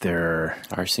cops, but they're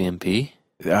RCMP?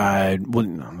 well,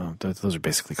 no, those are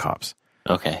basically cops.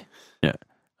 Okay. Yeah.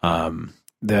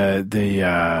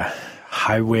 The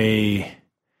highway,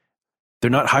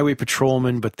 they're not highway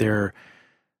patrolmen, but they're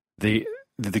the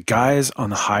guys on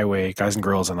the highway, guys and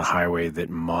girls on the highway that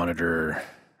monitor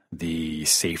the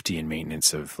safety and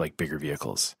maintenance of like bigger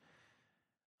vehicles.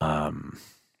 I'm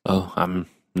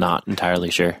not entirely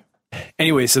sure.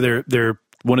 Anyway, so they're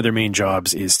one of their main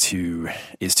jobs is to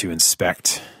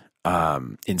inspect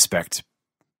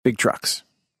big trucks.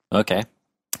 Okay.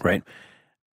 Right.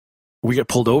 We got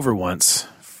pulled over once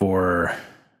for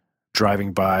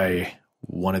driving by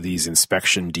one of these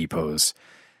inspection depots,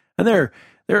 and they're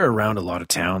around a lot of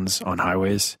towns on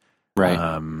highways. Right.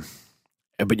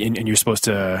 But you're supposed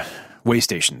to weigh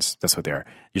stations. That's what they are.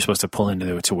 You're supposed to pull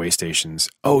into weigh stations.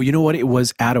 Oh, you know what? It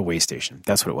was at a weigh station.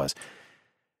 That's what it was.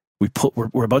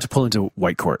 We're about to pull into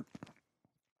Whitecourt.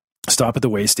 Stop at the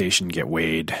weigh station, get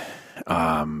weighed.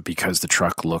 Because the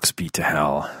truck looks beat to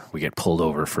hell, we get pulled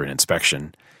over for an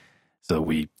inspection. So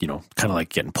we, kind of like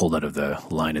getting pulled out of the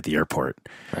line at the airport.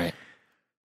 Right.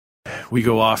 We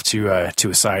go off to a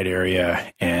side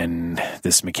area, and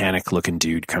this mechanic-looking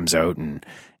dude comes out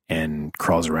and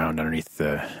crawls around underneath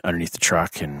the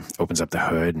truck and opens up the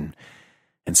hood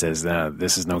and says,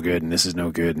 "This is no good, and this is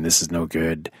no good, and this is no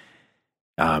good.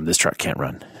 This truck can't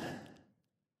run."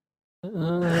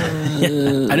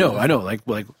 Yeah, I know. Like,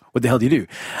 what the hell do you do?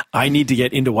 I need to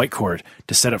get into Whitecourt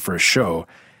to set up for a show,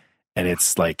 and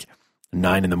it's like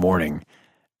 9 a.m.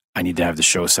 I need to have the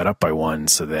show set up by 1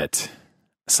 so that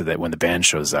when the band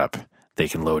shows up, they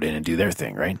can load in and do their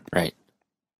thing, right? Right.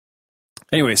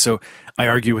 Anyway, so I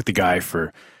argue with the guy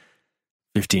for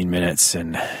 15 minutes,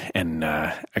 and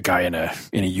a guy in a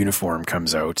uniform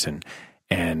comes out,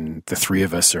 and the three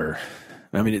of us are.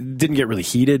 I mean, it didn't get really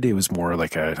heated. It was more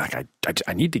like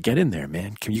I need to get in there,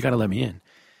 man. You got to let me in.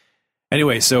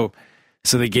 Anyway, so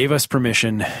they gave us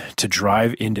permission to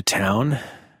drive into town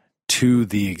to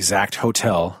the exact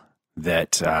hotel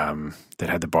that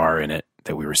had the bar in it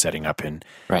that we were setting up in.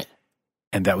 Right.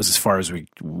 And that was as far as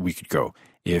we could go.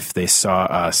 If they saw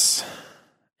us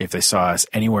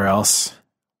anywhere else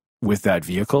with that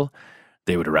vehicle,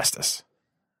 they would arrest us.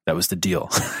 That was the deal.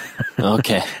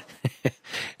 Okay.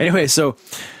 Anyway, so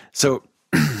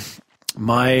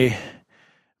my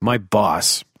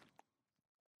boss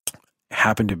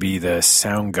happened to be the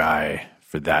sound guy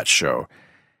for that show,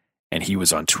 and he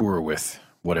was on tour with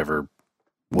whatever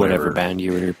band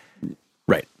you were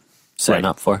right setting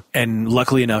up for. And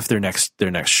luckily enough, their next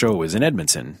show was in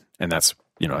Edmonton, and that's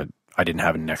I didn't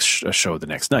have a show the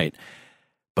next night,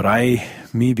 but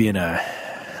me being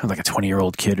like a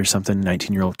 20-year-old kid or something,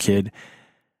 19-year-old kid,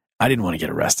 I didn't want to get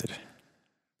arrested.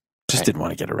 Just didn't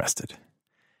want to get arrested.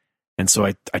 And so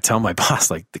I tell my boss,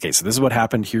 like, okay, so this is what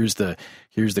happened. Here's the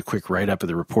quick write-up of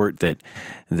the report that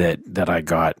I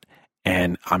got,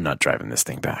 and I'm not driving this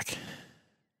thing back.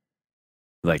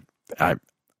 Like, I'm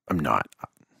not.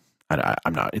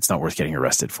 It's not worth getting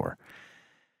arrested for.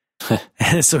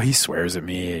 And so he swears at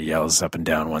me, he yells up and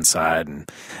down one side and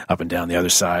up and down the other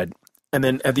side. And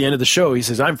then at the end of the show, he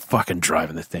says, "I'm fucking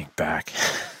driving the thing back."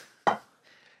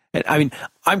 And I mean,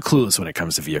 I'm clueless when it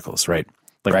comes to vehicles, right?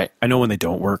 Like, right. I know when they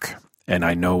don't work, and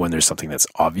I know when there's something that's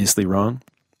obviously wrong.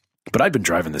 But I've been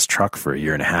driving this truck for 1.5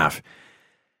 years.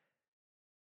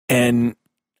 And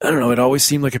I don't know, it always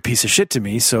seemed like a piece of shit to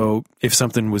me. So if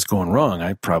something was going wrong,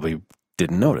 I probably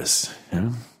didn't notice.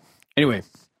 Anyway,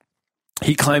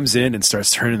 he climbs in and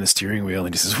starts turning the steering wheel,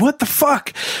 and he says, "What the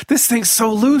fuck? This thing's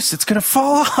so loose, it's going to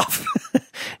fall off."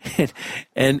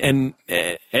 and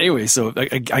anyway, so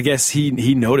I guess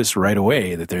he noticed right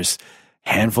away that there's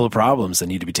a handful of problems that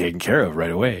need to be taken care of right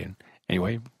away. And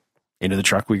anyway, into the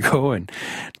truck we go and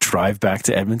drive back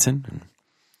to Edmonton, and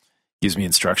gives me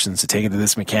instructions to take it to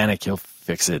this mechanic. He'll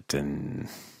fix it, and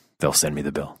they'll send me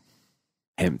the bill.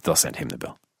 They'll send him the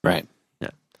bill. Right.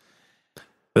 Yeah.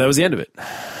 But that was the end of it.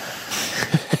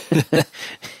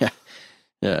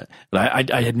 Yeah.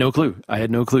 But I had no clue.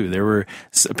 There were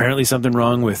apparently something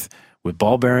wrong with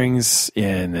ball bearings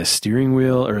in the steering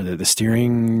wheel, or the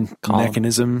steering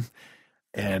mechanism,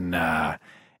 and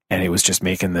it was just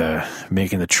making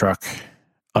the truck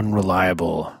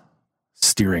unreliable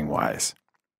steering wise.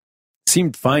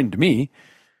 Seemed fine to me.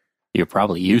 You're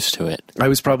probably used to it. I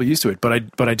was probably used to it,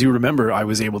 but I do remember I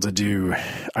was able to do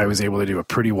a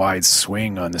pretty wide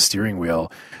swing on the steering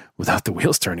wheel without the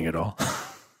wheels turning at all.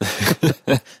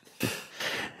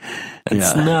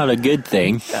 It's not a good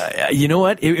thing. You know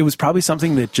what? It was probably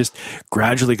something that just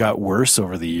gradually got worse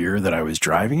over the year that I was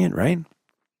driving it, right?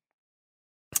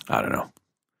 I don't know.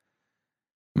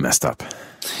 Messed up.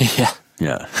 Yeah.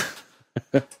 Yeah.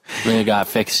 Then it got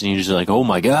fixed and you're just like, oh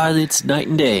my God, it's night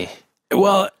and day.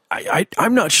 Well,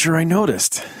 I'm not sure I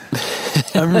noticed.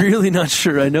 I'm really not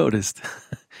sure I noticed.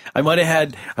 I might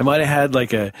have had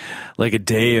like a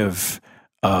day of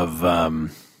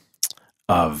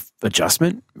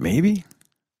adjustment, maybe.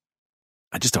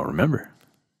 I just don't remember.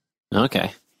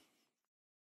 Okay.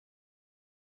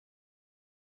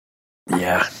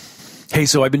 Yeah. Hey,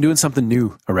 so I've been doing something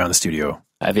new around the studio.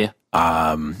 Have you?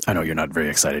 I know you're not very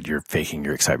excited. You're faking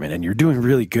your excitement, and you're doing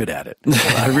really good at it.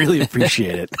 I really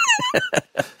appreciate it.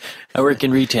 I work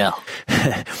in retail.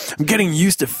 I'm getting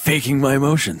used to faking my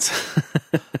emotions.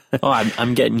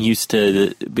 I'm getting used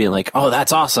to being like, oh,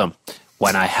 that's awesome,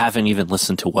 when I haven't even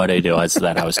listened to what I do as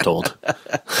that I was told.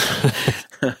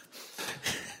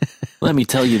 Let me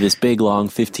tell you this big, long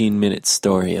 15-minute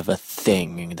story of a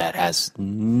thing that has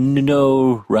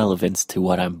no relevance to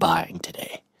what I'm buying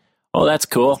today. Oh, that's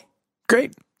cool.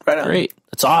 Great. Right on. Great.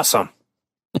 That's awesome.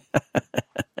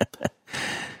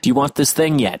 Do you want this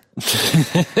thing yet?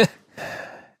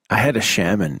 I had a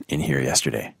shaman in here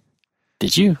yesterday.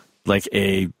 Did you? Like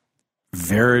a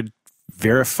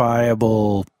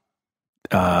verifiable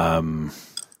shaman.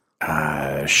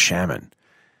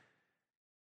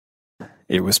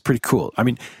 It was pretty cool. I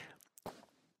mean,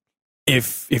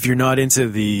 if you're not into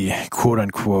the quote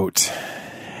unquote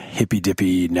hippy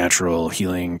dippy natural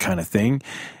healing kind of thing,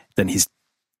 then he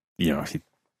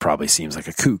probably seems like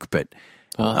a kook. But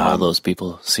all those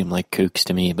people seem like kooks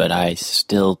to me, but I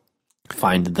still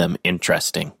find them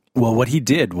interesting. Well, what he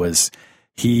did was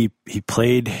he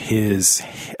played his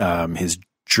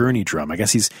journey drum. I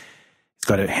guess he's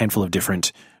got a handful of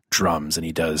different drums, and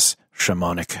he does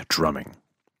shamanic drumming.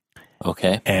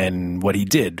 Okay. And what he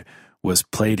did was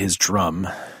played his drum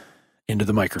into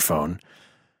the microphone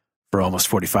for almost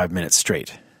 45 minutes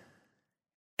straight.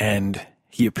 And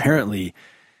he apparently,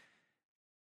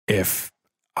 if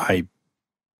I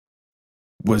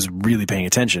was really paying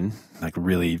attention, like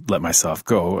really let myself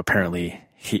go, apparently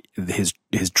his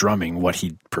drumming, what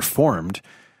he performed,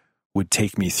 would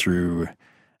take me through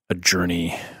a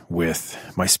journey with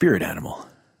my spirit animal.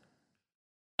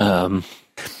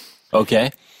 Okay.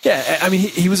 Yeah, I mean,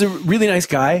 he was a really nice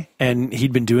guy, and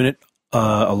he'd been doing it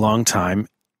a long time,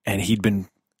 and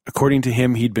according to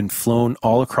him, he'd been flown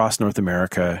all across North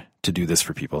America to do this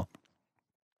for people.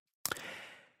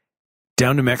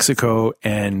 Down to Mexico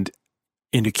and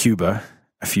into Cuba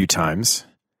a few times.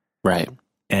 Right.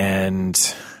 And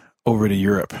over to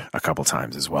Europe a couple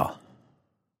times as well.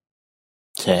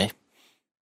 Okay.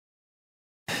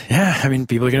 Yeah, I mean,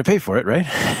 people are going to pay for it, right?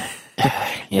 Yeah.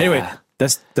 Anyway,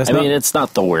 that's I mean, it's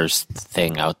not the worst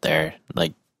thing out there,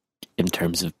 like, in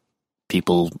terms of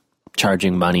people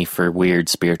charging money for weird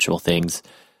spiritual things.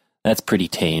 That's pretty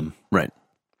tame. Right.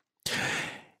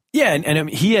 Yeah, and I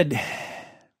mean, he had...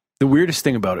 The weirdest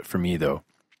thing about it for me, though,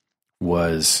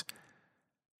 was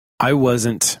I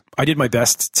did my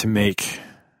best to make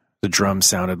the drum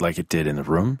sounded like it did in the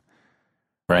room.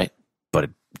 Right. But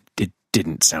it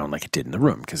didn't sound like it did in the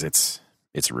room because it's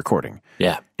a recording.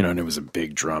 Yeah. And it was a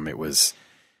big drum. It was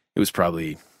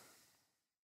probably,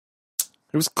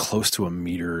 it was close to 1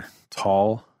 meter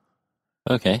tall.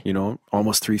 Okay.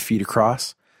 Almost 3 feet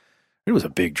across. It was a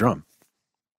big drum.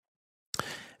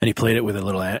 And he played it with a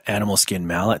little animal skin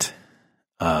mallet.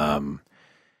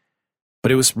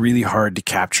 But it was really hard to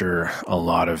capture a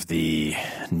lot of the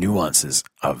nuances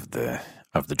of the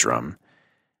drum,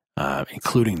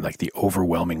 including like the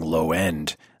overwhelming low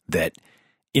end that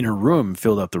in a room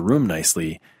filled up the room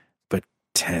nicely, but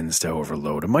tends to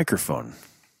overload a microphone.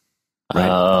 Right?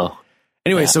 Oh.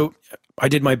 Anyway, yeah. So I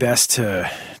did my best to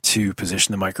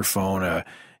position the microphone,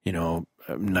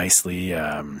 nicely,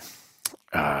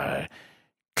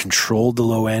 controlled the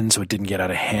low end so it didn't get out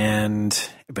of hand,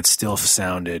 but still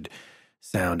sounded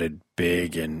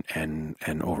big and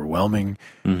overwhelming,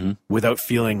 mm-hmm. without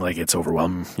feeling like it's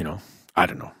overwhelming. I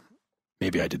don't know.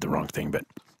 Maybe I did the wrong thing, but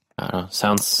I don't know.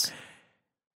 Sounds.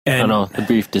 I don't know. The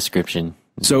brief description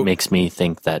makes me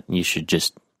think that you should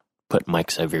just put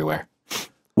mics everywhere.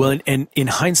 Well, and in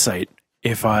hindsight,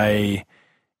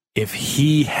 if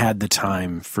he had the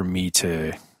time for me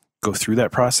to go through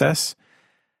that process,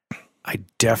 I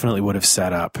definitely would have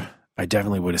set up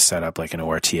like an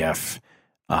ORTF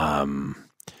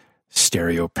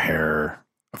stereo pair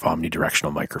of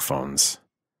omnidirectional microphones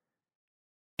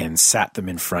and sat them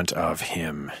in front of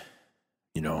him,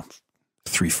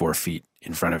 3-4 feet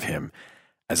in front of him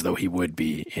as though he would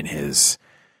be in his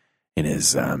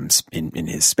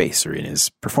space or in his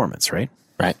performance, right?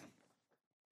 Right.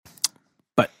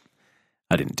 But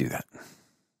I didn't do that.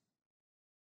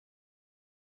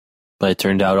 But it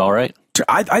turned out all right.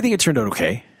 I think it turned out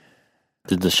okay.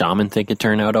 Did the shaman think it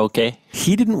turned out okay?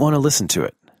 He didn't want to listen to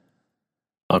it.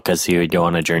 Oh, because he would go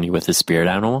on a journey with his spirit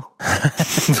animal?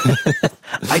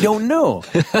 I don't know.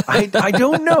 I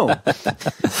don't know.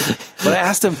 But I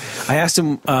asked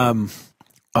him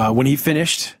when he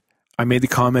finished, I made the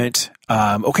comment,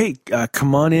 okay,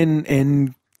 come on in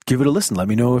and give it a listen. Let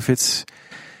me know if it's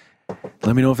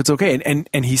okay.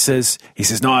 And he says,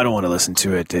 no, I don't want to listen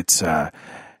to it. It's, I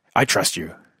trust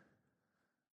you.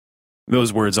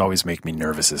 Those words always make me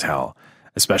nervous as hell,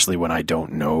 especially when I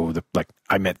don't know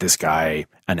I met this guy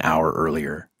an hour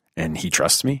earlier and he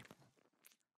trusts me.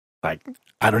 Like,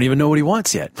 I don't even know what he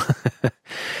wants yet.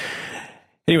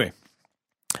 Anyway,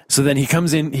 so then he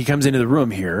comes into the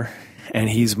room here and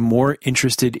he's more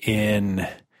interested in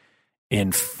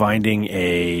finding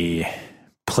a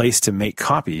place to make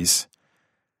copies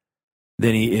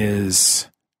than he is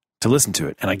to listen to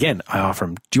it. And again, I offer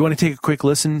him, do you want to take a quick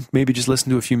listen? Maybe just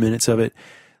listen to a few minutes of it.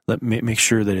 Make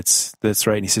sure that that's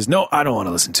right. And he says, no, I don't want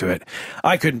to listen to it.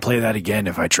 I couldn't play that again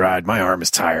if I tried. My arm is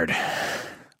tired.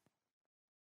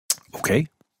 Okay.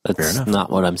 That's fair enough. Not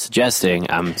what I'm suggesting.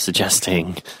 I'm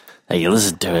suggesting that you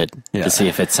listen to it to see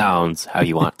if it sounds how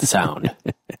you want it to sound.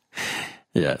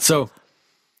 Yeah. So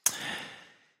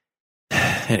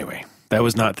anyway, that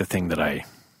was not the thing that I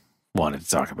wanted to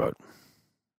talk about.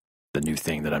 The new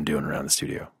thing that I'm doing around the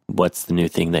studio. What's the new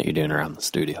thing that you're doing around the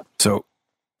studio? So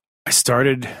I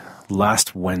started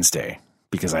last Wednesday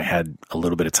because I had a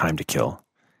little bit of time to kill.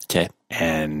 Okay.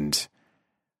 And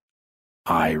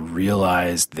I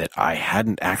realized that I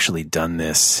hadn't actually done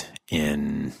this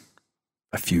in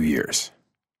a few years.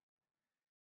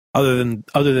 Other than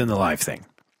the live thing.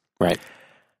 Right.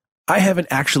 I haven't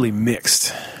actually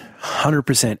mixed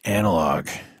 100% analog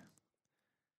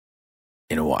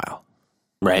in a while.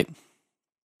 Right.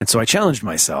 And so I challenged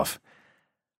myself.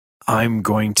 I'm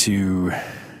going to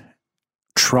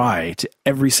try to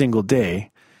every single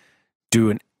day do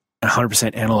a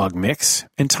 100% analog mix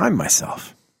and time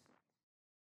myself.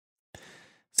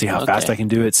 See how fast I can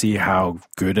do it. See how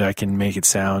good I can make it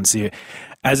sound. See,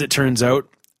 as it turns out,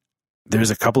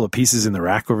 there's a couple of pieces in the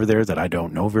rack over there that I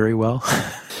don't know very well.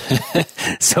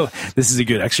 So this is a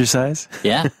good exercise.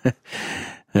 Yeah.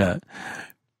 Yeah.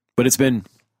 But it's been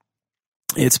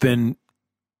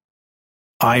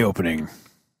eye-opening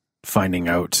finding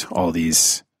out all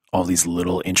these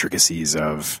little intricacies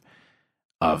of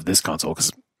this console,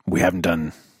 because we haven't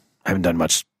done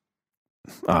much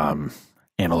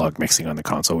analog mixing on the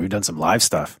console. We've done some live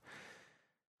stuff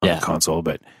on the console,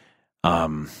 but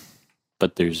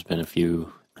there's been a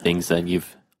few things that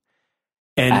you've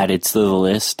added to the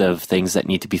list of things that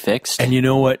need to be fixed. And you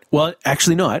know what? Well,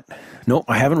 actually not. No,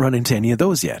 I haven't run into any of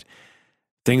those yet.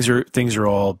 Things are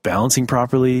all balancing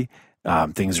properly.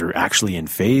 Things are actually in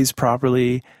phase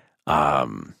properly.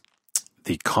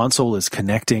 The console is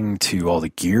connecting to all the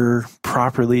gear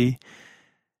properly.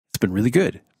 It's been really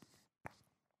good.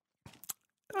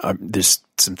 There's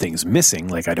some things missing,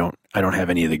 like I don't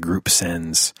have any of the group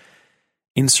sends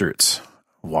inserts.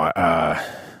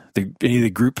 Any of the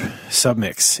group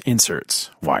submix inserts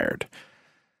wired.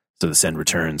 So the send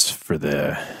returns for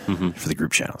the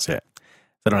group channels. Yeah,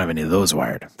 I don't have any of those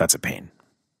wired. That's a pain.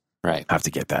 Right, I have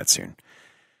to get that soon.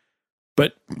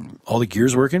 But all the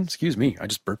gears working. Excuse me, I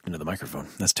just burped into the microphone.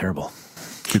 That's terrible.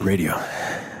 Good radio.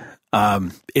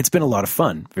 It's been a lot of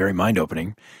fun, very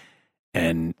mind-opening,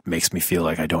 and makes me feel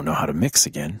like I don't know how to mix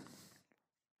again.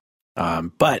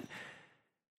 But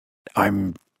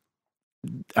I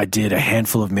did a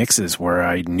handful of mixes where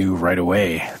I knew right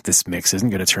away this mix isn't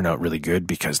going to turn out really good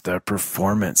because the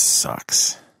performance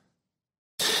sucks.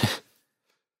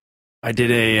 I did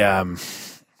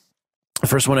the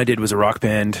first one I did was a Rock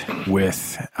Band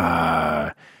with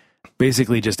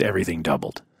basically just everything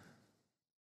doubled.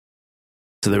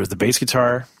 So there was the bass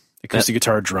guitar, acoustic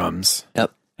guitar, drums, and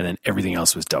then everything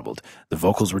else was doubled. The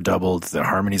vocals were doubled, the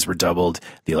harmonies were doubled,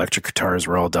 the electric guitars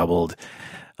were all doubled.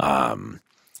 And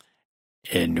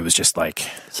it was just like...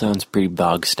 Sounds pretty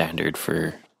bog standard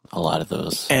for a lot of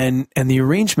those. And the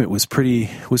arrangement was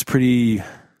pretty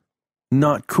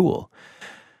not cool.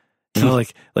 You know,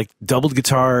 like doubled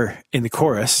guitar in the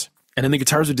chorus, and then the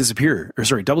guitars would disappear. Or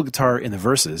sorry, double guitar in the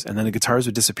verses, and then the guitars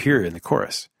would disappear in the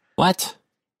chorus. What?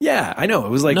 Yeah, I know. It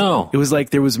was like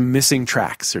there was missing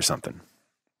tracks or something.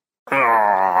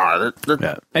 Yeah.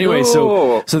 Anyway,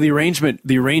 so the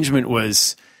arrangement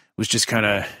was just kind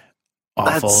of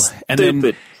awful. That's and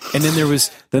stupid.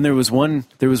 then there was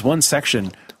one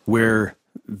section where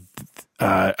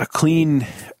a clean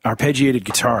arpeggiated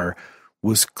guitar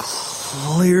was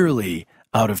clearly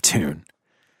out of tune.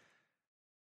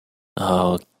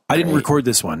 Oh, I didn't record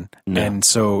this one, No. and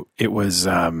so it was.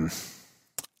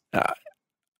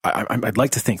 I'd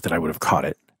like to think that I would have caught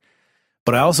it,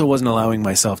 but I also wasn't allowing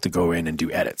myself to go in and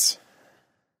do edits.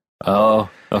 Oh,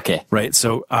 okay. Right.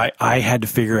 So I had to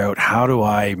figure out, how do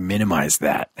I minimize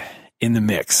that in the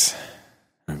mix?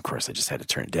 And of course, I just had to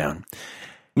turn it down.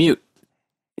 Mute.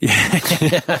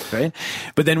 Yeah. Right.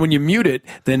 But then when you mute it,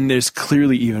 then there's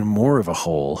clearly even more of a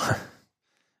hole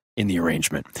in the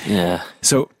arrangement. Yeah.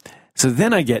 So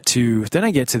then I get to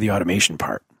the automation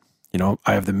part. You know,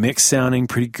 I have the mix sounding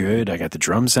pretty good. I got the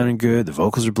drums sounding good. The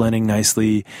vocals are blending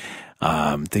nicely.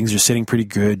 Things are sitting pretty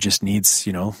good. Just needs,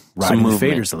 riding the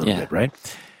faders a little bit, right?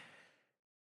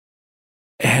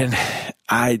 And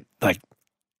I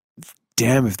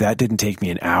damn, if that didn't take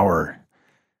me an hour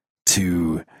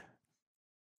to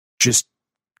just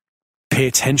pay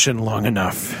attention long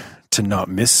enough to not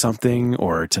miss something,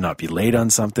 or to not be late on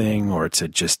something, or to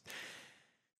just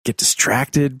get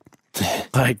distracted.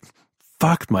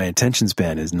 Fuck, my attention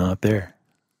span is not there.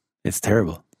 It's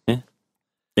terrible. Yeah.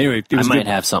 Anyway, I might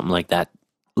have something like that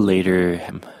later.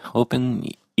 I'm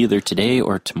hoping either today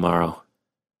or tomorrow.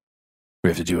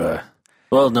 We have to do a...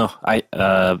 Well, no.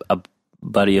 A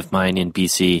buddy of mine in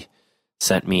BC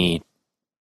sent me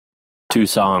 2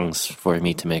 songs for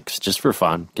me to mix just for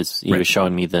fun, because he was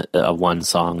showing me the one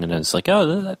song, and I was like,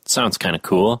 oh, that sounds kind of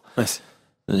cool. Nice.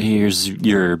 Here's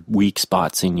your weak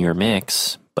spots in your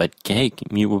mix. But hey,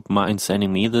 you mind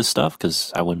sending me this stuff?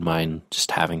 Because I wouldn't mind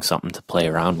just having something to play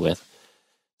around with.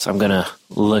 So I'm going to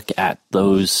look at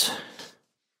those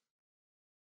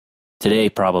today,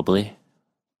 probably.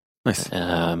 Nice.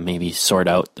 Maybe sort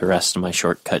out the rest of my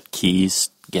shortcut keys,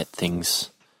 get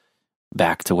things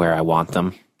back to where I want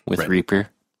them with Reaper.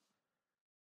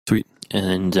 Sweet.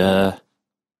 And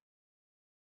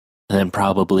then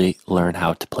probably learn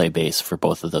how to play bass for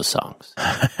both of those songs.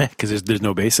 Because there's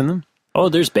no bass in them? Oh,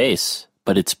 there's bass,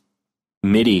 but it's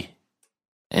MIDI,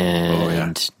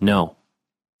 and no.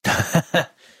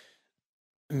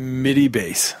 MIDI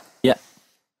bass. Yeah,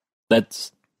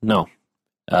 that's no.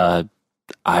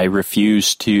 I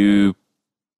refuse to.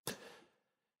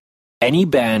 Any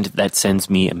band that sends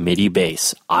me a MIDI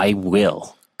bass, I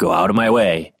will go out of my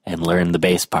way and learn the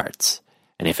bass parts.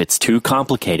 And if it's too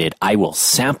complicated, I will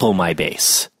sample my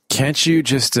bass. Can't you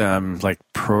just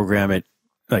program it,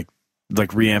 like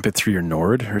reamp it through your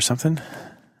Nord or something?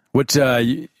 What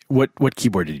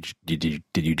keyboard did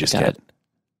you just get?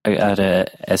 I got a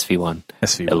SV1.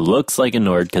 It looks like a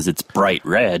Nord because it's bright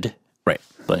red, right?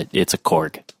 But it's a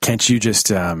Korg. Can't you just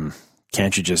reamp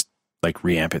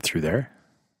it through there?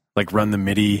 Like run the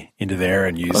MIDI into there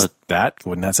and use that?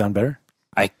 Wouldn't that sound better?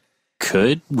 I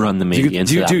could run the MIDI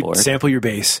into that board. Sample your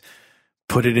bass,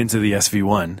 put it into the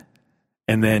SV1,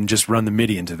 and then just run the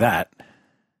MIDI into that.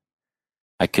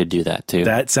 I could do that too.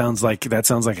 That sounds like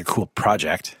a cool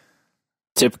project.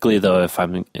 Typically, though, if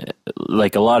I'm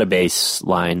like a lot of bass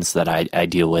lines that I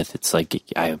deal with, it's like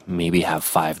I maybe have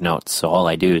 5 notes, so all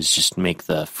I do is just make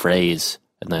the phrase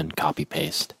and then copy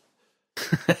paste.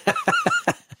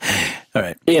 All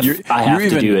right, if I have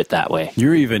to do it that way,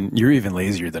 you're even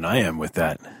lazier than I am with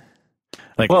that.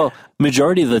 Well,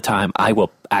 majority of the time I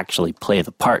will actually play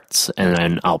the parts, and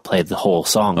then I'll play the whole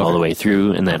song all the way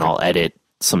through, and then I'll edit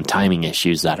some timing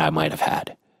issues that I might have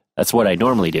had. That's what I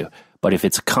normally do. But if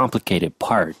it's a complicated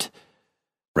part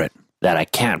that I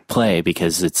can't play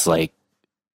because it's like,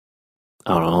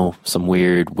 I don't know, some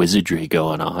weird wizardry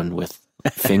going on with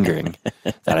fingering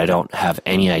that I don't have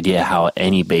any idea how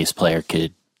any bass player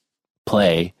could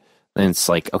play, then it's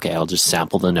like, okay, I'll just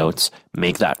sample the notes,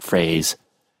 make that phrase,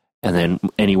 and then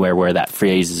anywhere where that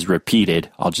phrase is repeated,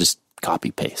 I'll just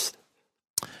copy paste.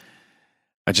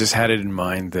 I just had it in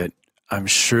mind that I'm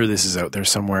sure this is out there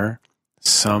somewhere.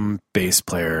 Some bass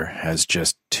player has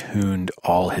just tuned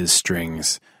all his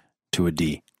strings to a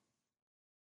D.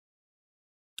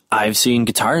 I've seen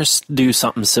guitarists do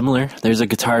something similar. There's a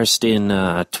guitarist in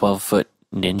 12-Foot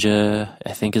Ninja,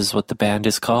 I think is what the band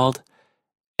is called.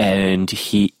 And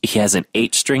he has an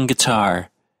 8-string guitar,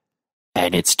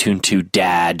 and it's tuned to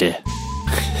Dad.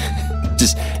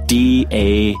 Just D,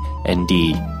 A, and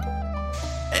D.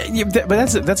 Yeah, but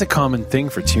that's a common thing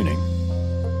for tuning.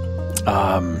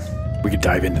 We could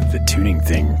dive into the tuning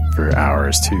thing for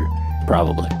hours too.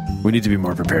 Probably. We need to be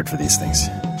more prepared for these things.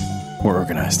 More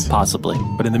organized. Possibly.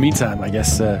 But in the meantime, I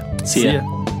guess, see ya.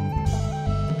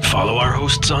 Follow our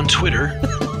hosts on Twitter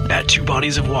At Two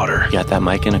Bodies of Water. You got that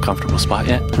mic in a comfortable spot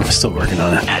yet? I'm still working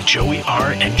on it. At Joey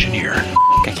R. Engineer.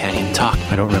 I can't even talk.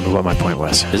 I don't remember what my point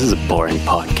was. This is a boring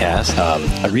podcast.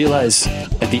 I realize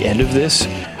at the end of this,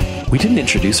 we didn't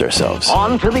introduce ourselves.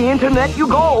 On to the internet you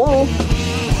go.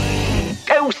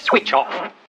 Go switch off.